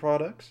out their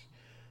products.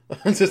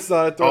 Just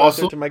thought I'd throw it out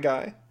there to my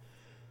guy.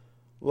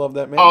 Love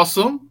that man.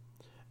 Awesome.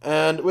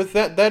 And with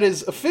that, that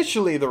is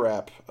officially the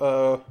wrap.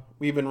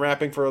 We've been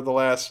rapping for the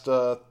last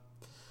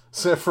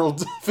several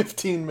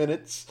 15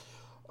 minutes.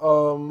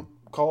 Call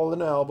it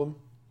an album.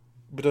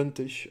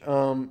 Bruntish.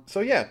 So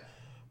yeah,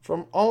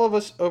 from all of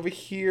us over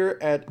here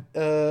at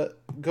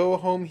Go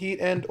Home Heat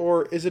and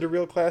or Is It a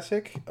Real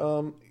Classic?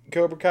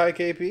 Cobra Kai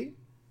KP.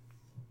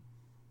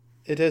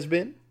 It has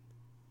been.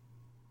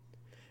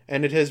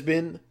 And it has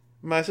been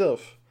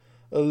myself,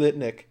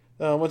 Litnick.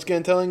 Once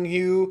again, telling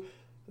you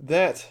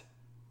that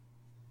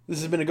this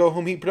has been a Go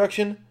Home Heat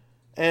production,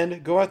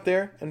 and go out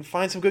there and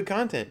find some good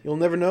content. You'll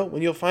never know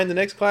when you'll find the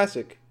next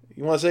classic.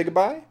 You want to say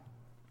goodbye?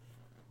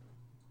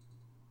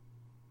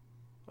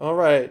 All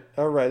right.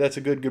 That's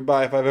a good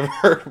goodbye if I've ever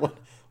heard one.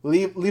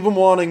 Leave them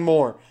wanting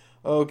more.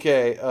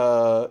 Okay.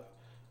 Go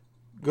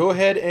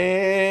ahead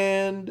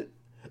and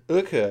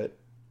cut.